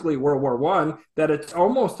basically World War I that it's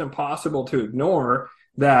almost impossible to ignore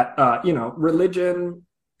that, religion,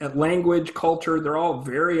 language, culture, they're all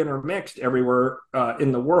very intermixed everywhere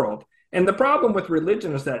in the world. And the problem with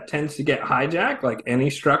religion is that it tends to get hijacked, like any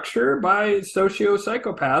structure, by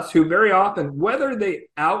socio-psychopaths who very often, whether they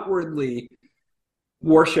outwardly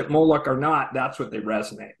worship Moloch or not, that's what they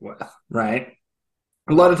resonate with, right?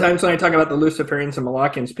 A lot of times when I talk about the Luciferians and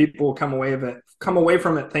Molochians, people will come away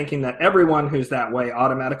from it thinking that everyone who's that way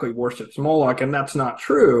automatically worships Moloch, and that's not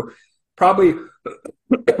true. Probably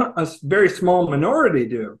a very small minority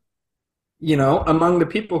do. Among the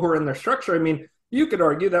people who are in their structure, I mean, you could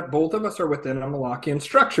argue that both of us are within a Molochian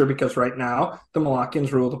structure because right now the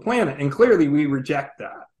Molochians rule the planet, and clearly we reject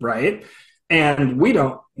that, right? And we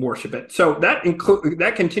don't worship it. So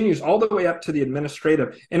that continues all the way up to the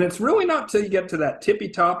administrative. And it's really not till you get to that tippy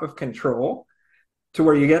top of control, to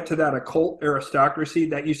where you get to that occult aristocracy,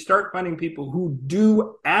 that you start finding people who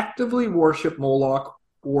do actively worship Moloch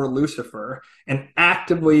or Lucifer and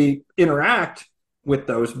actively interact with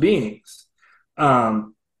those beings.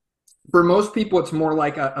 For most people, it's more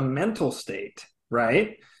like a mental state,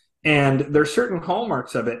 right? And there's certain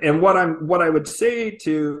hallmarks of it. And what I would say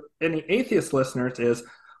to any atheist listeners is,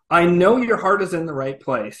 I know your heart is in the right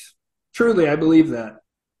place. Truly, I believe that.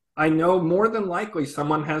 I know more than likely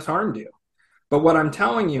someone has harmed you. But what I'm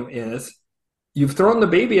telling you is, you've thrown the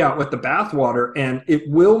baby out with the bathwater, and it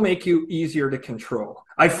will make you easier to control.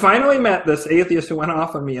 I finally met this atheist who went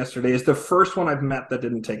off on me yesterday. Is the first one I've met that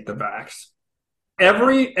didn't take the vax.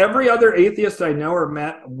 Every other atheist I know or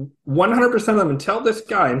met, 100% of them, until this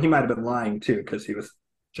guy, and he might have been lying too because he was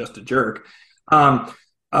just a jerk.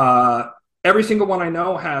 Every single one I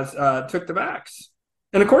know has took the vax.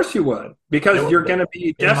 And of course you would, because you're going to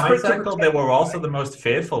be desperate. In my circle, they were also the most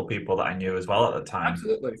fearful people that I knew as well at the time.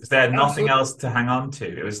 Absolutely. Because they had nothing else to hang on to.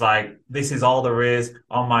 It was like, this is all there is.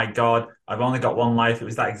 Oh my God, I've only got one life. It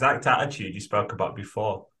was that exact attitude you spoke about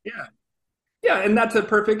before. Yeah. Yeah, and that's a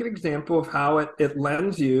perfect example of how it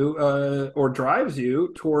lends you or drives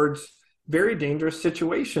you towards very dangerous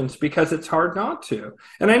situations, because it's hard not to.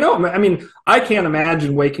 And I can't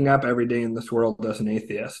imagine waking up every day in this world as an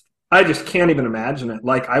atheist. I just can't even imagine it.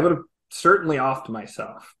 Like, I would have certainly offed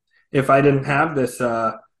myself if I didn't have this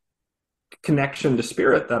connection to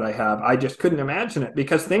spirit that I have. I just couldn't imagine it,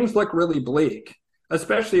 because things look really bleak,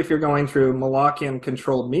 especially if you're going through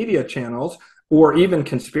Molochian-controlled media channels or even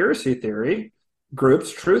conspiracy theory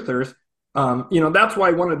groups, truthers. That's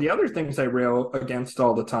why one of the other things I rail against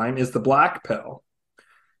all the time is the black pill.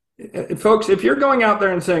 Folks, if you're going out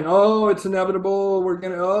there and saying, oh, it's inevitable,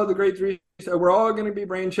 the great three, we're all going to be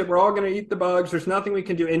brain chipped, we're all going to eat the bugs, there's nothing we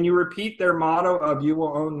can do, and you repeat their motto of you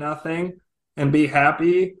will own nothing and be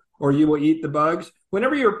happy, or you will eat the bugs,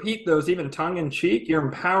 whenever you repeat those, even tongue-in-cheek, you're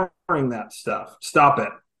empowering that stuff. Stop it.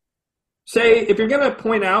 Say, if you're going to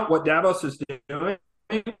point out what Davos is doing,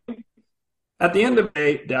 at the end of the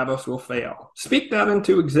day, Davos will fail. Speak that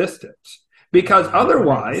into existence, because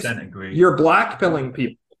otherwise you're blackpilling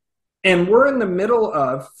people. And we're in the middle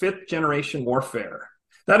of fifth generation warfare.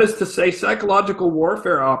 That is to say, psychological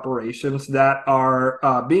warfare operations that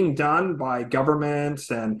are being done by governments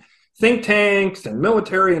and think tanks and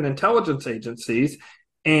military and intelligence agencies.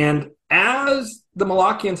 And as the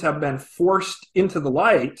Molochians have been forced into the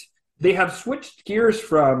light, they have switched gears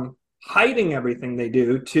from hiding everything they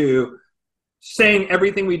do to saying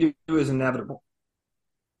everything we do is inevitable.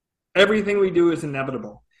 Everything we do is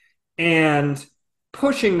inevitable. And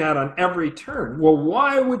pushing that on every turn. Well,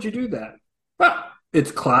 why would you do that? Well, it's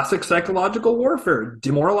classic psychological warfare.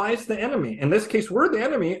 Demoralize the enemy. In this case, we're the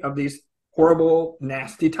enemy of these horrible,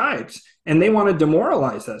 nasty types, and they want to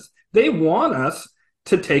demoralize us. They want us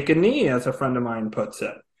to take a knee, as a friend of mine puts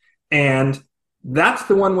it. And that's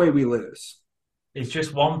the one way we lose. It's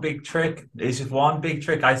just one big trick. It's just one big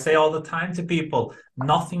trick. I say all the time to people,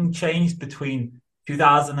 nothing changed between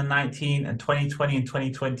 2019 and 2020 and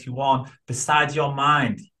 2021 besides your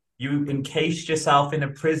mind. You encased yourself in a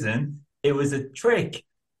prison. It was a trick.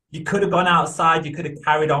 You could have gone outside, you could have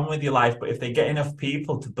carried on with your life, but if they get enough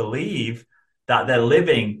people to believe that they're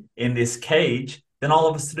living in this cage, then all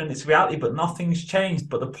of a sudden it's reality, but nothing's changed.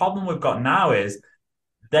 But the problem we've got now is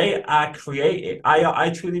they are created.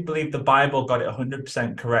 I truly believe the Bible got it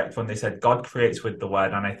 100% correct when they said God creates with the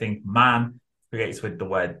word, and I think man creates with the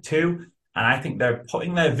word too. And I think they're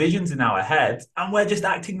putting their visions in our heads and we're just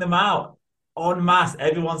acting them out en masse.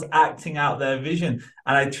 Everyone's acting out their vision.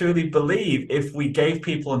 And I truly believe if we gave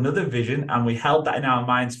people another vision and we held that in our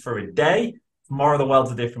minds for a day, tomorrow the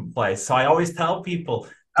world's a different place. So I always tell people,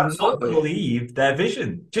 do not Absolutely. believe their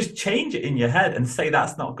vision. Just change it in your head and say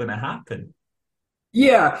that's not going to happen.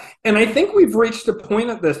 Yeah, and I think we've reached a point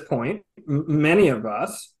at this point, many of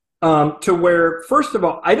us, to where, first of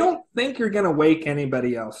all, I don't think you're going to wake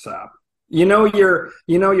anybody else up.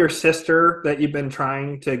 Your sister that you've been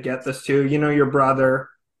trying to get this to, your brother,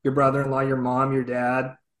 your brother-in-law, your mom, your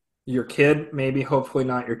dad, your kid, maybe, hopefully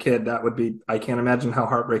not your kid. That would be, I can't imagine how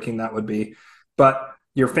heartbreaking that would be. But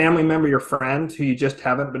your family member, your friend who you just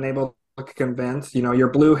haven't been able to convince, your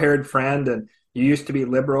blue-haired friend, and you used to be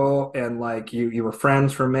liberal and like you were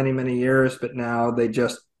friends for many, many years, but now they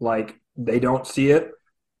just like, they don't see it.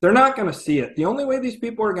 They're not going to see it. The only way these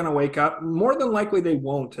people are going to wake up, more than likely they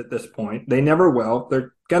won't at this point. They never will.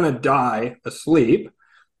 They're going to die asleep,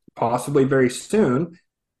 possibly very soon.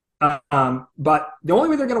 But the only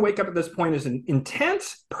way they're going to wake up at this point is an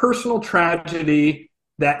intense personal tragedy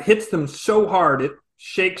that hits them so hard it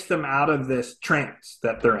shakes them out of this trance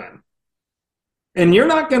that they're in. And you're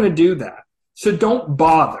not going to do that. So don't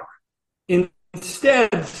bother.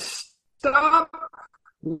 Instead, stop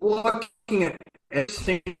looking at every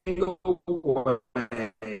single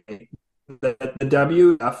way that the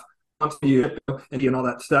WF wants you and all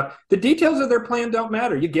that stuff. The details of their plan don't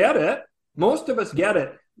matter. You get it. Most of us get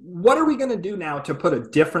it. What are we going to do now to put a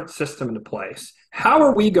different system into place? How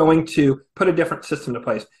are we going to put a different system into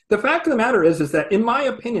place? The fact of the matter is that, in my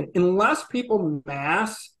opinion, unless people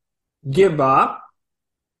mass give up,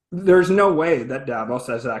 there's no way that Davos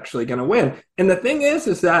is actually going to win. And the thing is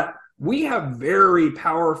that we have very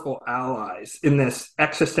powerful allies in this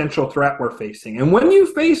existential threat we're facing. And when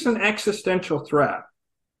you face an existential threat,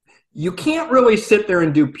 you can't really sit there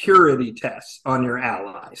and do purity tests on your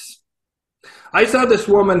allies. I saw this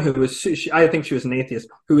woman who was, I think she was an atheist,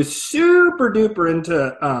 who was super duper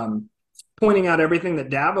into pointing out everything that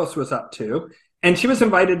Davos was up to. And she was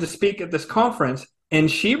invited to speak at this conference. And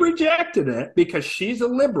she rejected it because she's a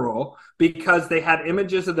liberal, because they had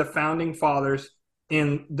images of the founding fathers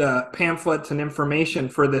in the pamphlets and information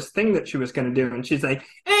for this thing that she was going to do. And she's like,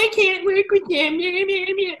 I can't work with them.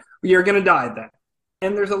 You're going to die then.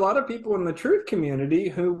 And there's a lot of people in the truth community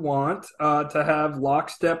who want to have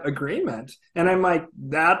lockstep agreement. And I'm like,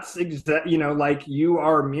 that's like you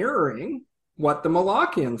are mirroring what the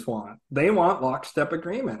Malachians want. They want lockstep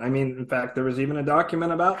agreement. I mean, in fact, there was even a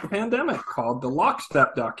document about the pandemic called the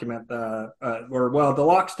lockstep document, the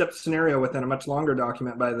lockstep scenario within a much longer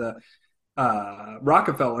document by the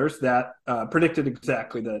Rockefellers that predicted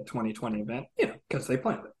exactly the 2020 event, because they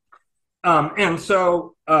planned it. And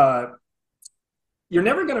so you're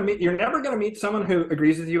never going to meet someone who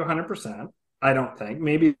agrees with you 100%. I don't think.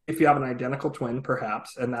 Maybe if you have an identical twin,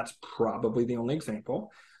 perhaps, and that's probably the only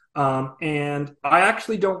example. And I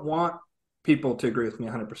actually don't want people to agree with me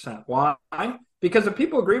 100%. Why? Because if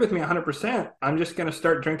people agree with me 100%, I'm just going to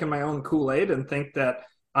start drinking my own Kool-Aid and think that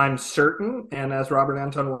I'm certain. And as Robert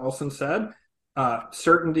Anton Wilson said,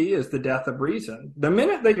 certainty is the death of reason. The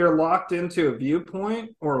minute that you're locked into a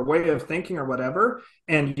viewpoint or a way of thinking or whatever,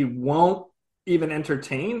 and you won't even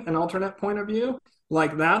entertain an alternate point of view,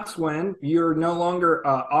 like that's when you're no longer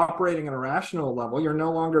operating at a rational level. You're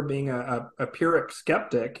no longer being a pyrrhic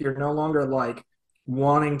skeptic. You're no longer like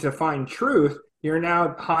wanting to find truth. You're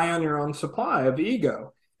now high on your own supply of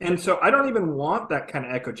ego. And so I don't even want that kind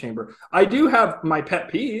of echo chamber. I do have my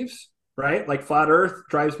pet peeves, right? Like flat earth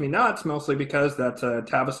drives me nuts, mostly because that's a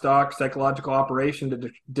Tavistock psychological operation to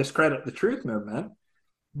discredit the truth movement.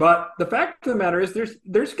 But the fact of the matter is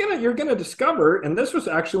you're going to discover, and this was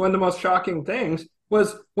actually one of the most shocking things,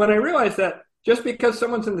 was when I realized that just because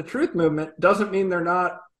someone's in the truth movement doesn't mean they're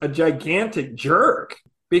not a gigantic jerk,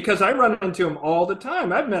 because I run into them all the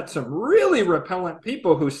time. I've met some really repellent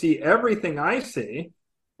people who see everything I see.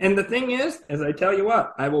 And the thing is I tell you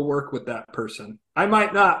what, I will work with that person. I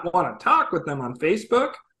might not want to talk with them on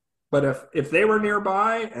Facebook, but if they were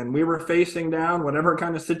nearby and we were facing down whatever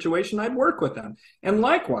kind of situation, I'd work with them. And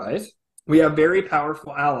likewise, we have very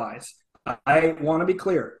powerful allies. I want to be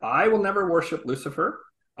clear. I will never worship Lucifer.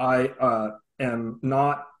 I am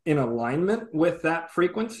not in alignment with that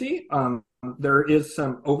frequency. There is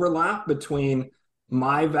some overlap between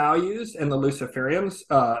my values and the Luciferians,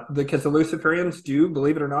 because the Luciferians do,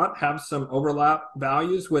 believe it or not, have some overlap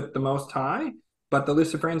values with the Most High, but the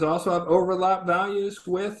Luciferians also have overlap values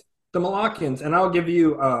with the Malachians. And I'll give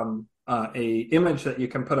you a image that you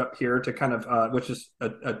can put up here to kind of, which is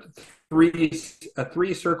a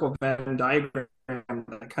three circle Venn diagram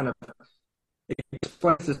that kind of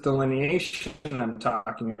explains this delineation I'm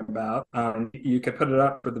talking about. You could put it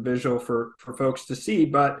up for the visual for folks to see,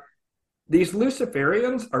 but these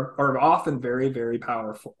Luciferians are often very, very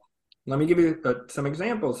powerful. Let me give you some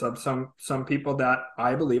examples of some people that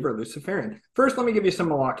I believe are Luciferian. First, let me give you some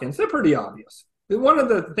Malachians. They're pretty obvious. One of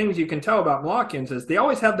the things you can tell about Malachians is they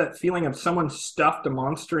always have that feeling of someone stuffed a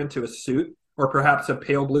monster into a suit, or perhaps a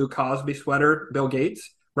pale blue Cosby sweater, Bill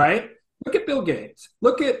Gates, right? Look at Bill Gates.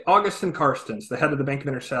 Look at Augustin Carstens, the head of the Bank of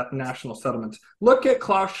International Settlements. Look at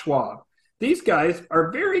Klaus Schwab. These guys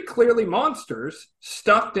are very clearly monsters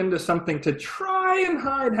stuffed into something to try and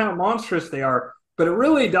hide how monstrous they are, but it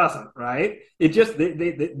really doesn't, right? It just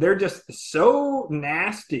they're just so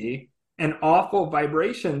nasty and awful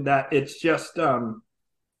vibration that it's just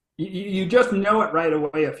you just know it right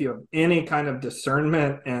away if you have any kind of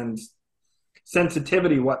discernment and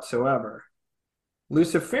sensitivity whatsoever.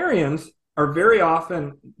 Luciferians are very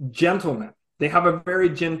often gentlemen. They have a very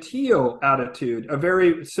genteel attitude, a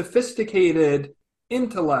very sophisticated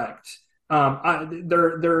intellect.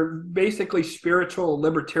 They're basically spiritual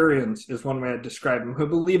libertarians, is one way I'd describe them, who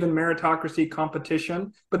believe in meritocracy,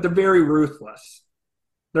 competition, but they're very ruthless.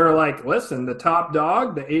 They're like, listen, the top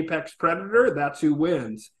dog, the apex predator, that's who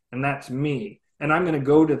wins, and that's me, and I'm going to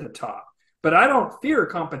go to the top. But I don't fear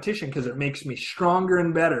competition because it makes me stronger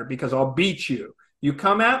and better, because I'll beat you. You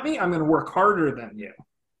come at me, I'm going to work harder than you,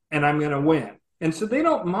 and I'm going to win. And so they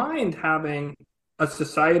don't mind having a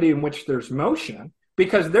society in which there's motion,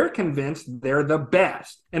 because they're convinced they're the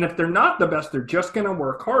best. And if they're not the best, they're just going to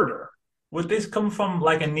work harder. Would this come from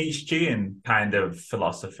like a Nietzschean kind of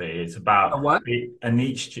philosophy? It's about a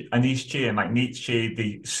Nietzschean, like Nietzsche,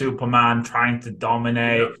 the Superman trying to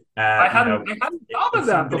dominate. I hadn't thought of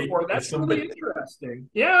that before. That's really interesting.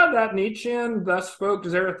 Yeah, that Nietzschean, thus spoke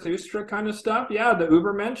Zarathustra kind of stuff. Yeah, the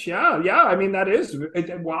Ubermensch. Yeah. I mean, that is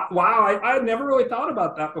wow. I had never really thought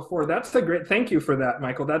about that before. That's a great. Thank you for that,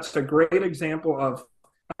 Michael. That's a great example of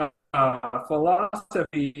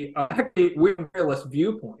philosophy, realist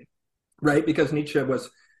viewpoint. Right, because Nietzsche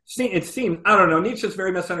was, it seemed, I don't know, Nietzsche's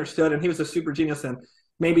very misunderstood, and he was a super genius, and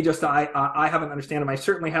maybe just I haven't understand him. I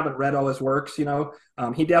certainly haven't read all his works, you know.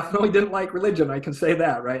 He definitely didn't like religion, I can say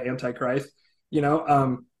that, right? Antichrist, you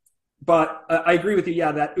know. But I agree with you,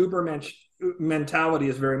 yeah, that Ubermensch mentality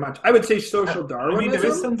is very much, I would say, social Darwinism. I mean, there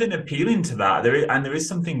is something appealing to that, there is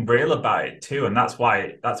something real about it too, and that's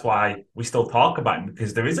why we still talk about it,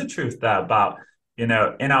 because there is a truth there about, you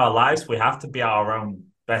know, in our lives we have to be our own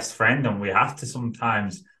best friend, and we have to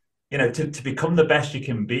sometimes, you know, to become the best you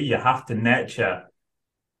can be, you have to nurture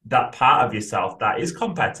that part of yourself that is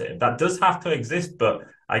competitive. That does have to exist, but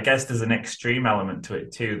I guess there's an extreme element to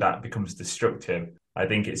it too that becomes destructive. I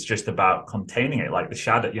think it's just about containing it, like the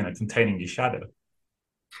shadow, you know, containing your shadow.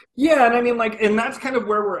 Yeah, and I mean, like, and that's kind of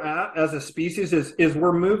where we're at as a species, is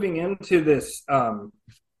we're moving into this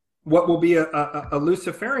what will be a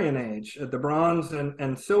Luciferian age. The Bronze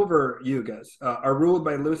and Silver Yugas are ruled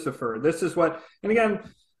by Lucifer. This is what, and again,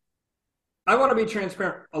 I want to be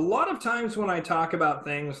transparent. A lot of times when I talk about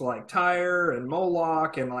things like Tyre and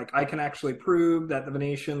Moloch, and like I can actually prove that the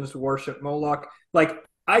Venetians worship Moloch, like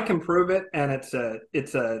I can prove it, and it's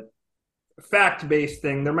a fact-based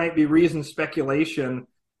thing. There might be reason, speculation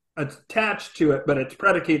attached to it, but it's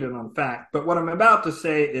predicated on fact. But what I'm about to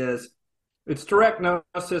say is, it's direct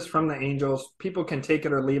gnosis from the angels. People can take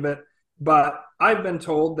it or leave it. But I've been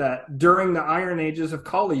told that during the Iron Ages of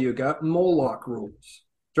Kali Yuga, Moloch rules.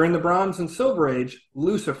 During the Bronze and Silver Age,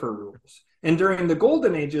 Lucifer rules. And during the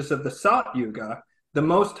Golden Ages of the Sat Yuga, the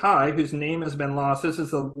Most High, whose name has been lost, this is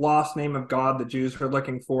the lost name of God the Jews are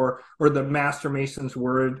looking for, or the Master Mason's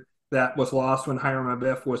word that was lost when Hiram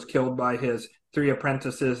Abiff was killed by his 3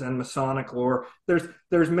 apprentices and Masonic lore.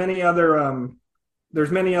 There's many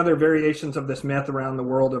other variations of this myth around the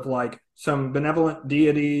world, of like some benevolent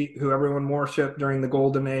deity who everyone worshipped during the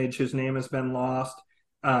Golden Age, whose name has been lost.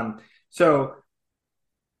 So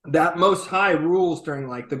that Most High rules during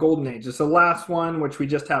like the Golden Age. It's the last one, which we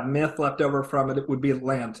just have myth left over from it. It would be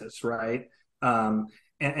Atlantis, right?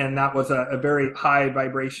 And that was a very high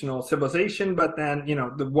vibrational civilization. But then, you know,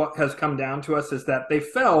 what has come down to us is that they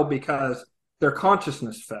fell because their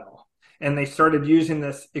consciousness fell. And they started using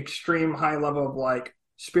this extreme high level of like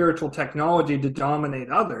spiritual technology to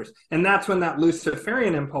dominate others. And that's when that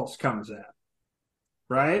Luciferian impulse comes in,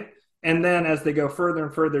 right? And then as they go further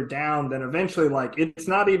and further down, then eventually, like, it's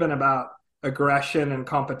not even about aggression and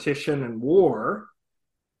competition and war,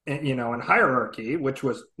 and, you know, and hierarchy, which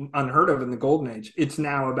was unheard of in the Golden Age. It's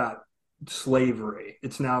now about slavery.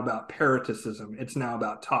 It's now about parasitism. It's now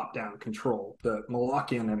about top-down control, the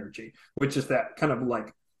Molochian energy, which is that kind of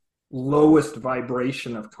like lowest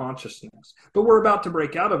vibration of consciousness. But we're about to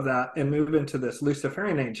break out of that and move into this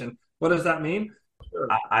Luciferian age. And what does that mean? Sure.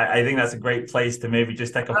 I think that's a great place to maybe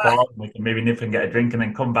just take a pause and we can maybe nip and get a drink and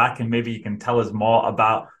then come back and maybe you can tell us more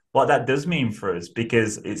about what that does mean for us,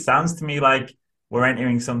 because it sounds to me like we're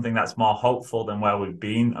entering something that's more hopeful than where we've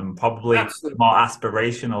been and probably more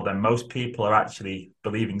aspirational than most people are actually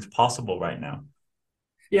believing is possible right now.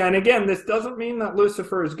 Yeah, and again, this doesn't mean that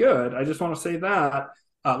Lucifer is good. I just want to say that.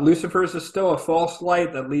 Lucifer is still a false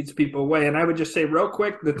light that leads people away. And I would just say real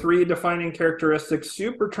quick, the three defining characteristics,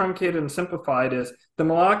 super truncated and simplified, is the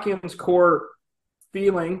Malachian's core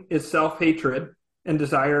feeling is self-hatred and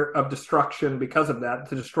desire of destruction because of that,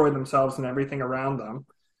 to destroy themselves and everything around them,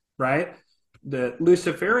 right? The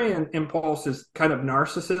Luciferian impulse is kind of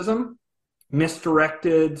narcissism,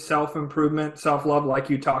 misdirected self-improvement, self-love,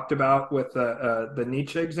 like you talked about with the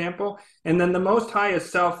Nietzsche example. And then the Most High is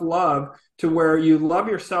self-love, to where you love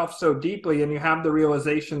yourself so deeply and you have the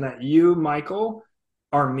realization that you, Michael,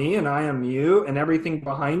 are me and I am you, and everything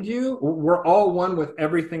behind you, we're all one with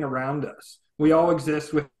everything around us. We all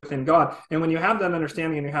exist within God. And when you have that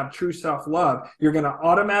understanding and you have true self-love, you're going to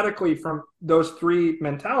automatically, from those three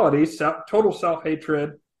mentalities, total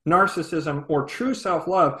self-hatred, narcissism, or true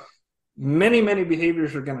self-love, many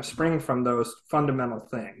behaviors are going to spring from those fundamental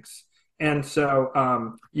things. And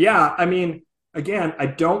so, yeah, I mean, again, I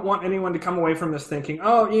don't want anyone to come away from this thinking,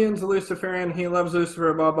 oh, Ian's a Luciferian, he loves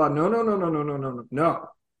Lucifer, blah, blah. No.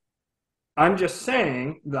 I'm just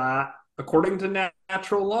saying that according to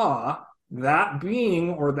natural law, that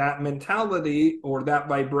being or that mentality or that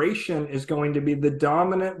vibration is going to be the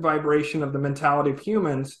dominant vibration of the mentality of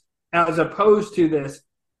humans, as opposed to this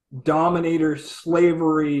dominator,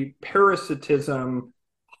 slavery, parasitism,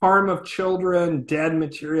 harm of children, dead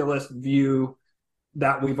materialist view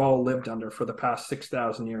that we've all lived under for the past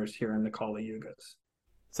 6,000 years here in the Kali Yugas.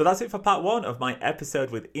 So that's it for part one of my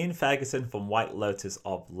episode with Ian Ferguson from White Lotus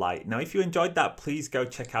of Light. Now, if you enjoyed that, please go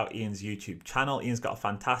check out Ian's YouTube channel. Ian's got a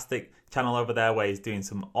fantastic channel over there where he's doing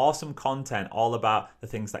some awesome content all about the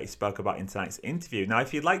things that he spoke about in tonight's interview. Now,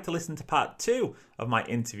 if you'd like to listen to part two of my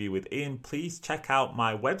interview with Ian, please check out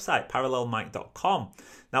my website, parallelmic.com.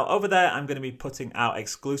 Now, over there, I'm going to be putting out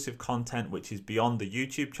exclusive content, which is beyond the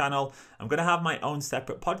YouTube channel. I'm going to have my own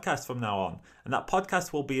separate podcast from now on, and that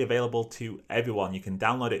podcast will be available to everyone. You can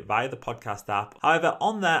download it via the podcast app. However,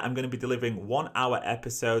 on there, I'm going to be delivering 1 hour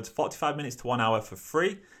episodes, 45 minutes to 1 hour for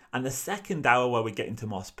free. And the second hour, where we get into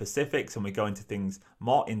more specifics and we go into things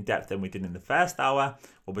more in depth than we did in the first hour,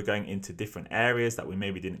 we'll be going into different areas that we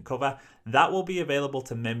maybe didn't cover. That will be available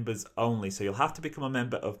to members only. So you'll have to become a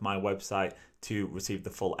member of my website to receive the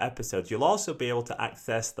full episodes. You'll also be able to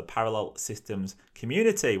access the Parallel Systems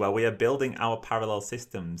community, where we are building our parallel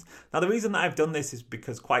systems. Now, the reason that I've done this is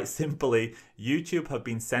because, quite simply, YouTube have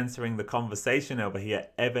been censoring the conversation over here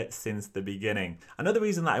ever since the beginning. Another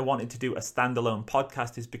reason that I wanted to do a standalone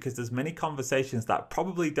podcast is because there's many conversations that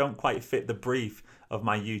probably don't quite fit the brief of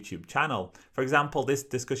my YouTube channel. For example, this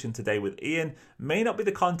discussion today with Ian may not be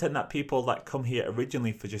the content that people that come here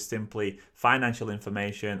originally for just simply financial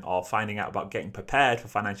information or finding out about getting prepared for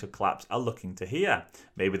financial collapse are looking to hear.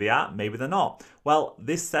 Maybe they are, maybe they're not. Well,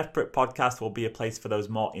 this separate podcast will be a place for those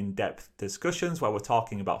more in-depth discussions where we're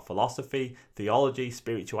talking about philosophy, theology,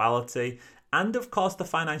 spirituality, and of course the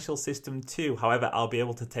financial system too. However, I'll be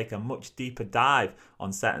able to take a much deeper dive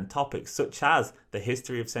on certain topics, such as the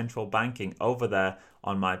history of central banking, over there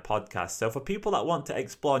on my podcast. So for people that want to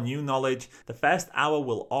explore new knowledge, the first hour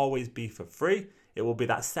will always be for free. It will be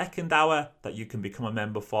that second hour that you can become a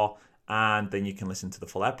member for, and then you can listen to the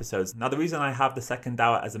full episodes. Now, the reason I have the second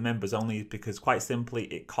hour as a members only is because, quite simply,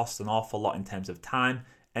 it costs an awful lot in terms of time,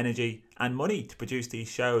 energy and money to produce these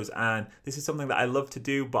shows, and this is something that I love to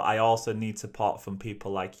do, but I also need support from people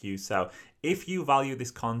like you. So if you value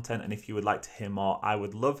this content and if you would like to hear more, I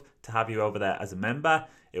would love to have you over there as a member.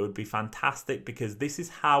 It would be fantastic, because this is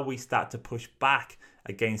how we start to push back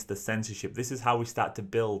against the censorship. This is how we start to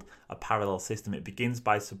build a parallel system. It begins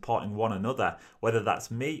by supporting one another, whether that's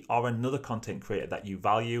me or another content creator that you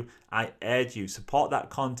value. I urge you, support that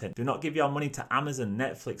content. Do not give your money to Amazon,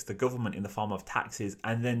 Netflix, the government in the form of taxes,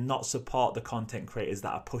 and then not support the content creators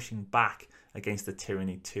that are pushing back against the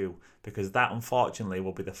tyranny too, because that unfortunately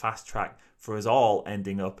will be the fast track for us all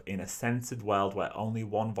ending up in a censored world where only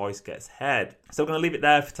one voice gets heard. So I'm going to leave it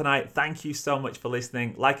there for tonight. Thank you so much for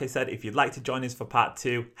listening. Like I said, if you'd like to join us for part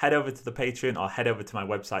two, head over to the Patreon or head over to my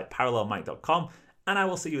website, parallelmic.com, and I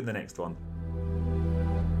will see you in the next one.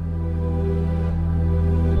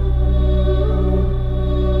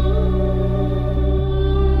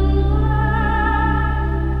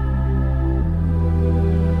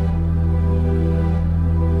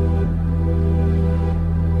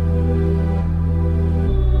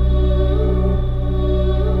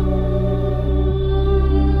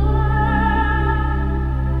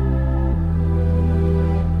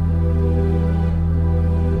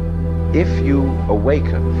 If you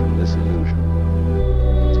awaken from this illusion,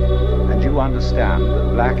 and you understand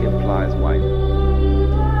that black implies white,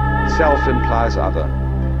 self implies other,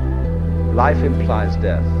 life implies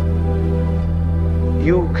death,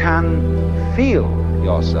 you can feel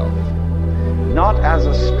yourself not as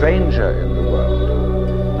a stranger in the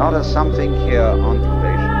world, not as something here on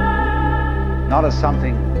probation, not as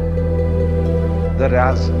something that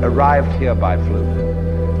has arrived here by fluke,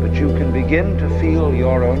 but you can begin to feel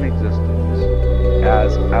your own existence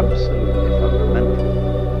as absolutely fundamental.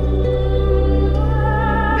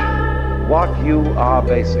 What you are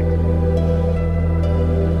basically,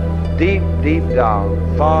 deep, deep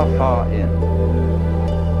down, far, far in,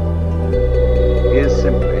 is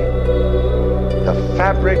simply the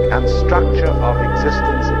fabric and structure of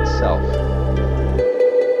existence itself.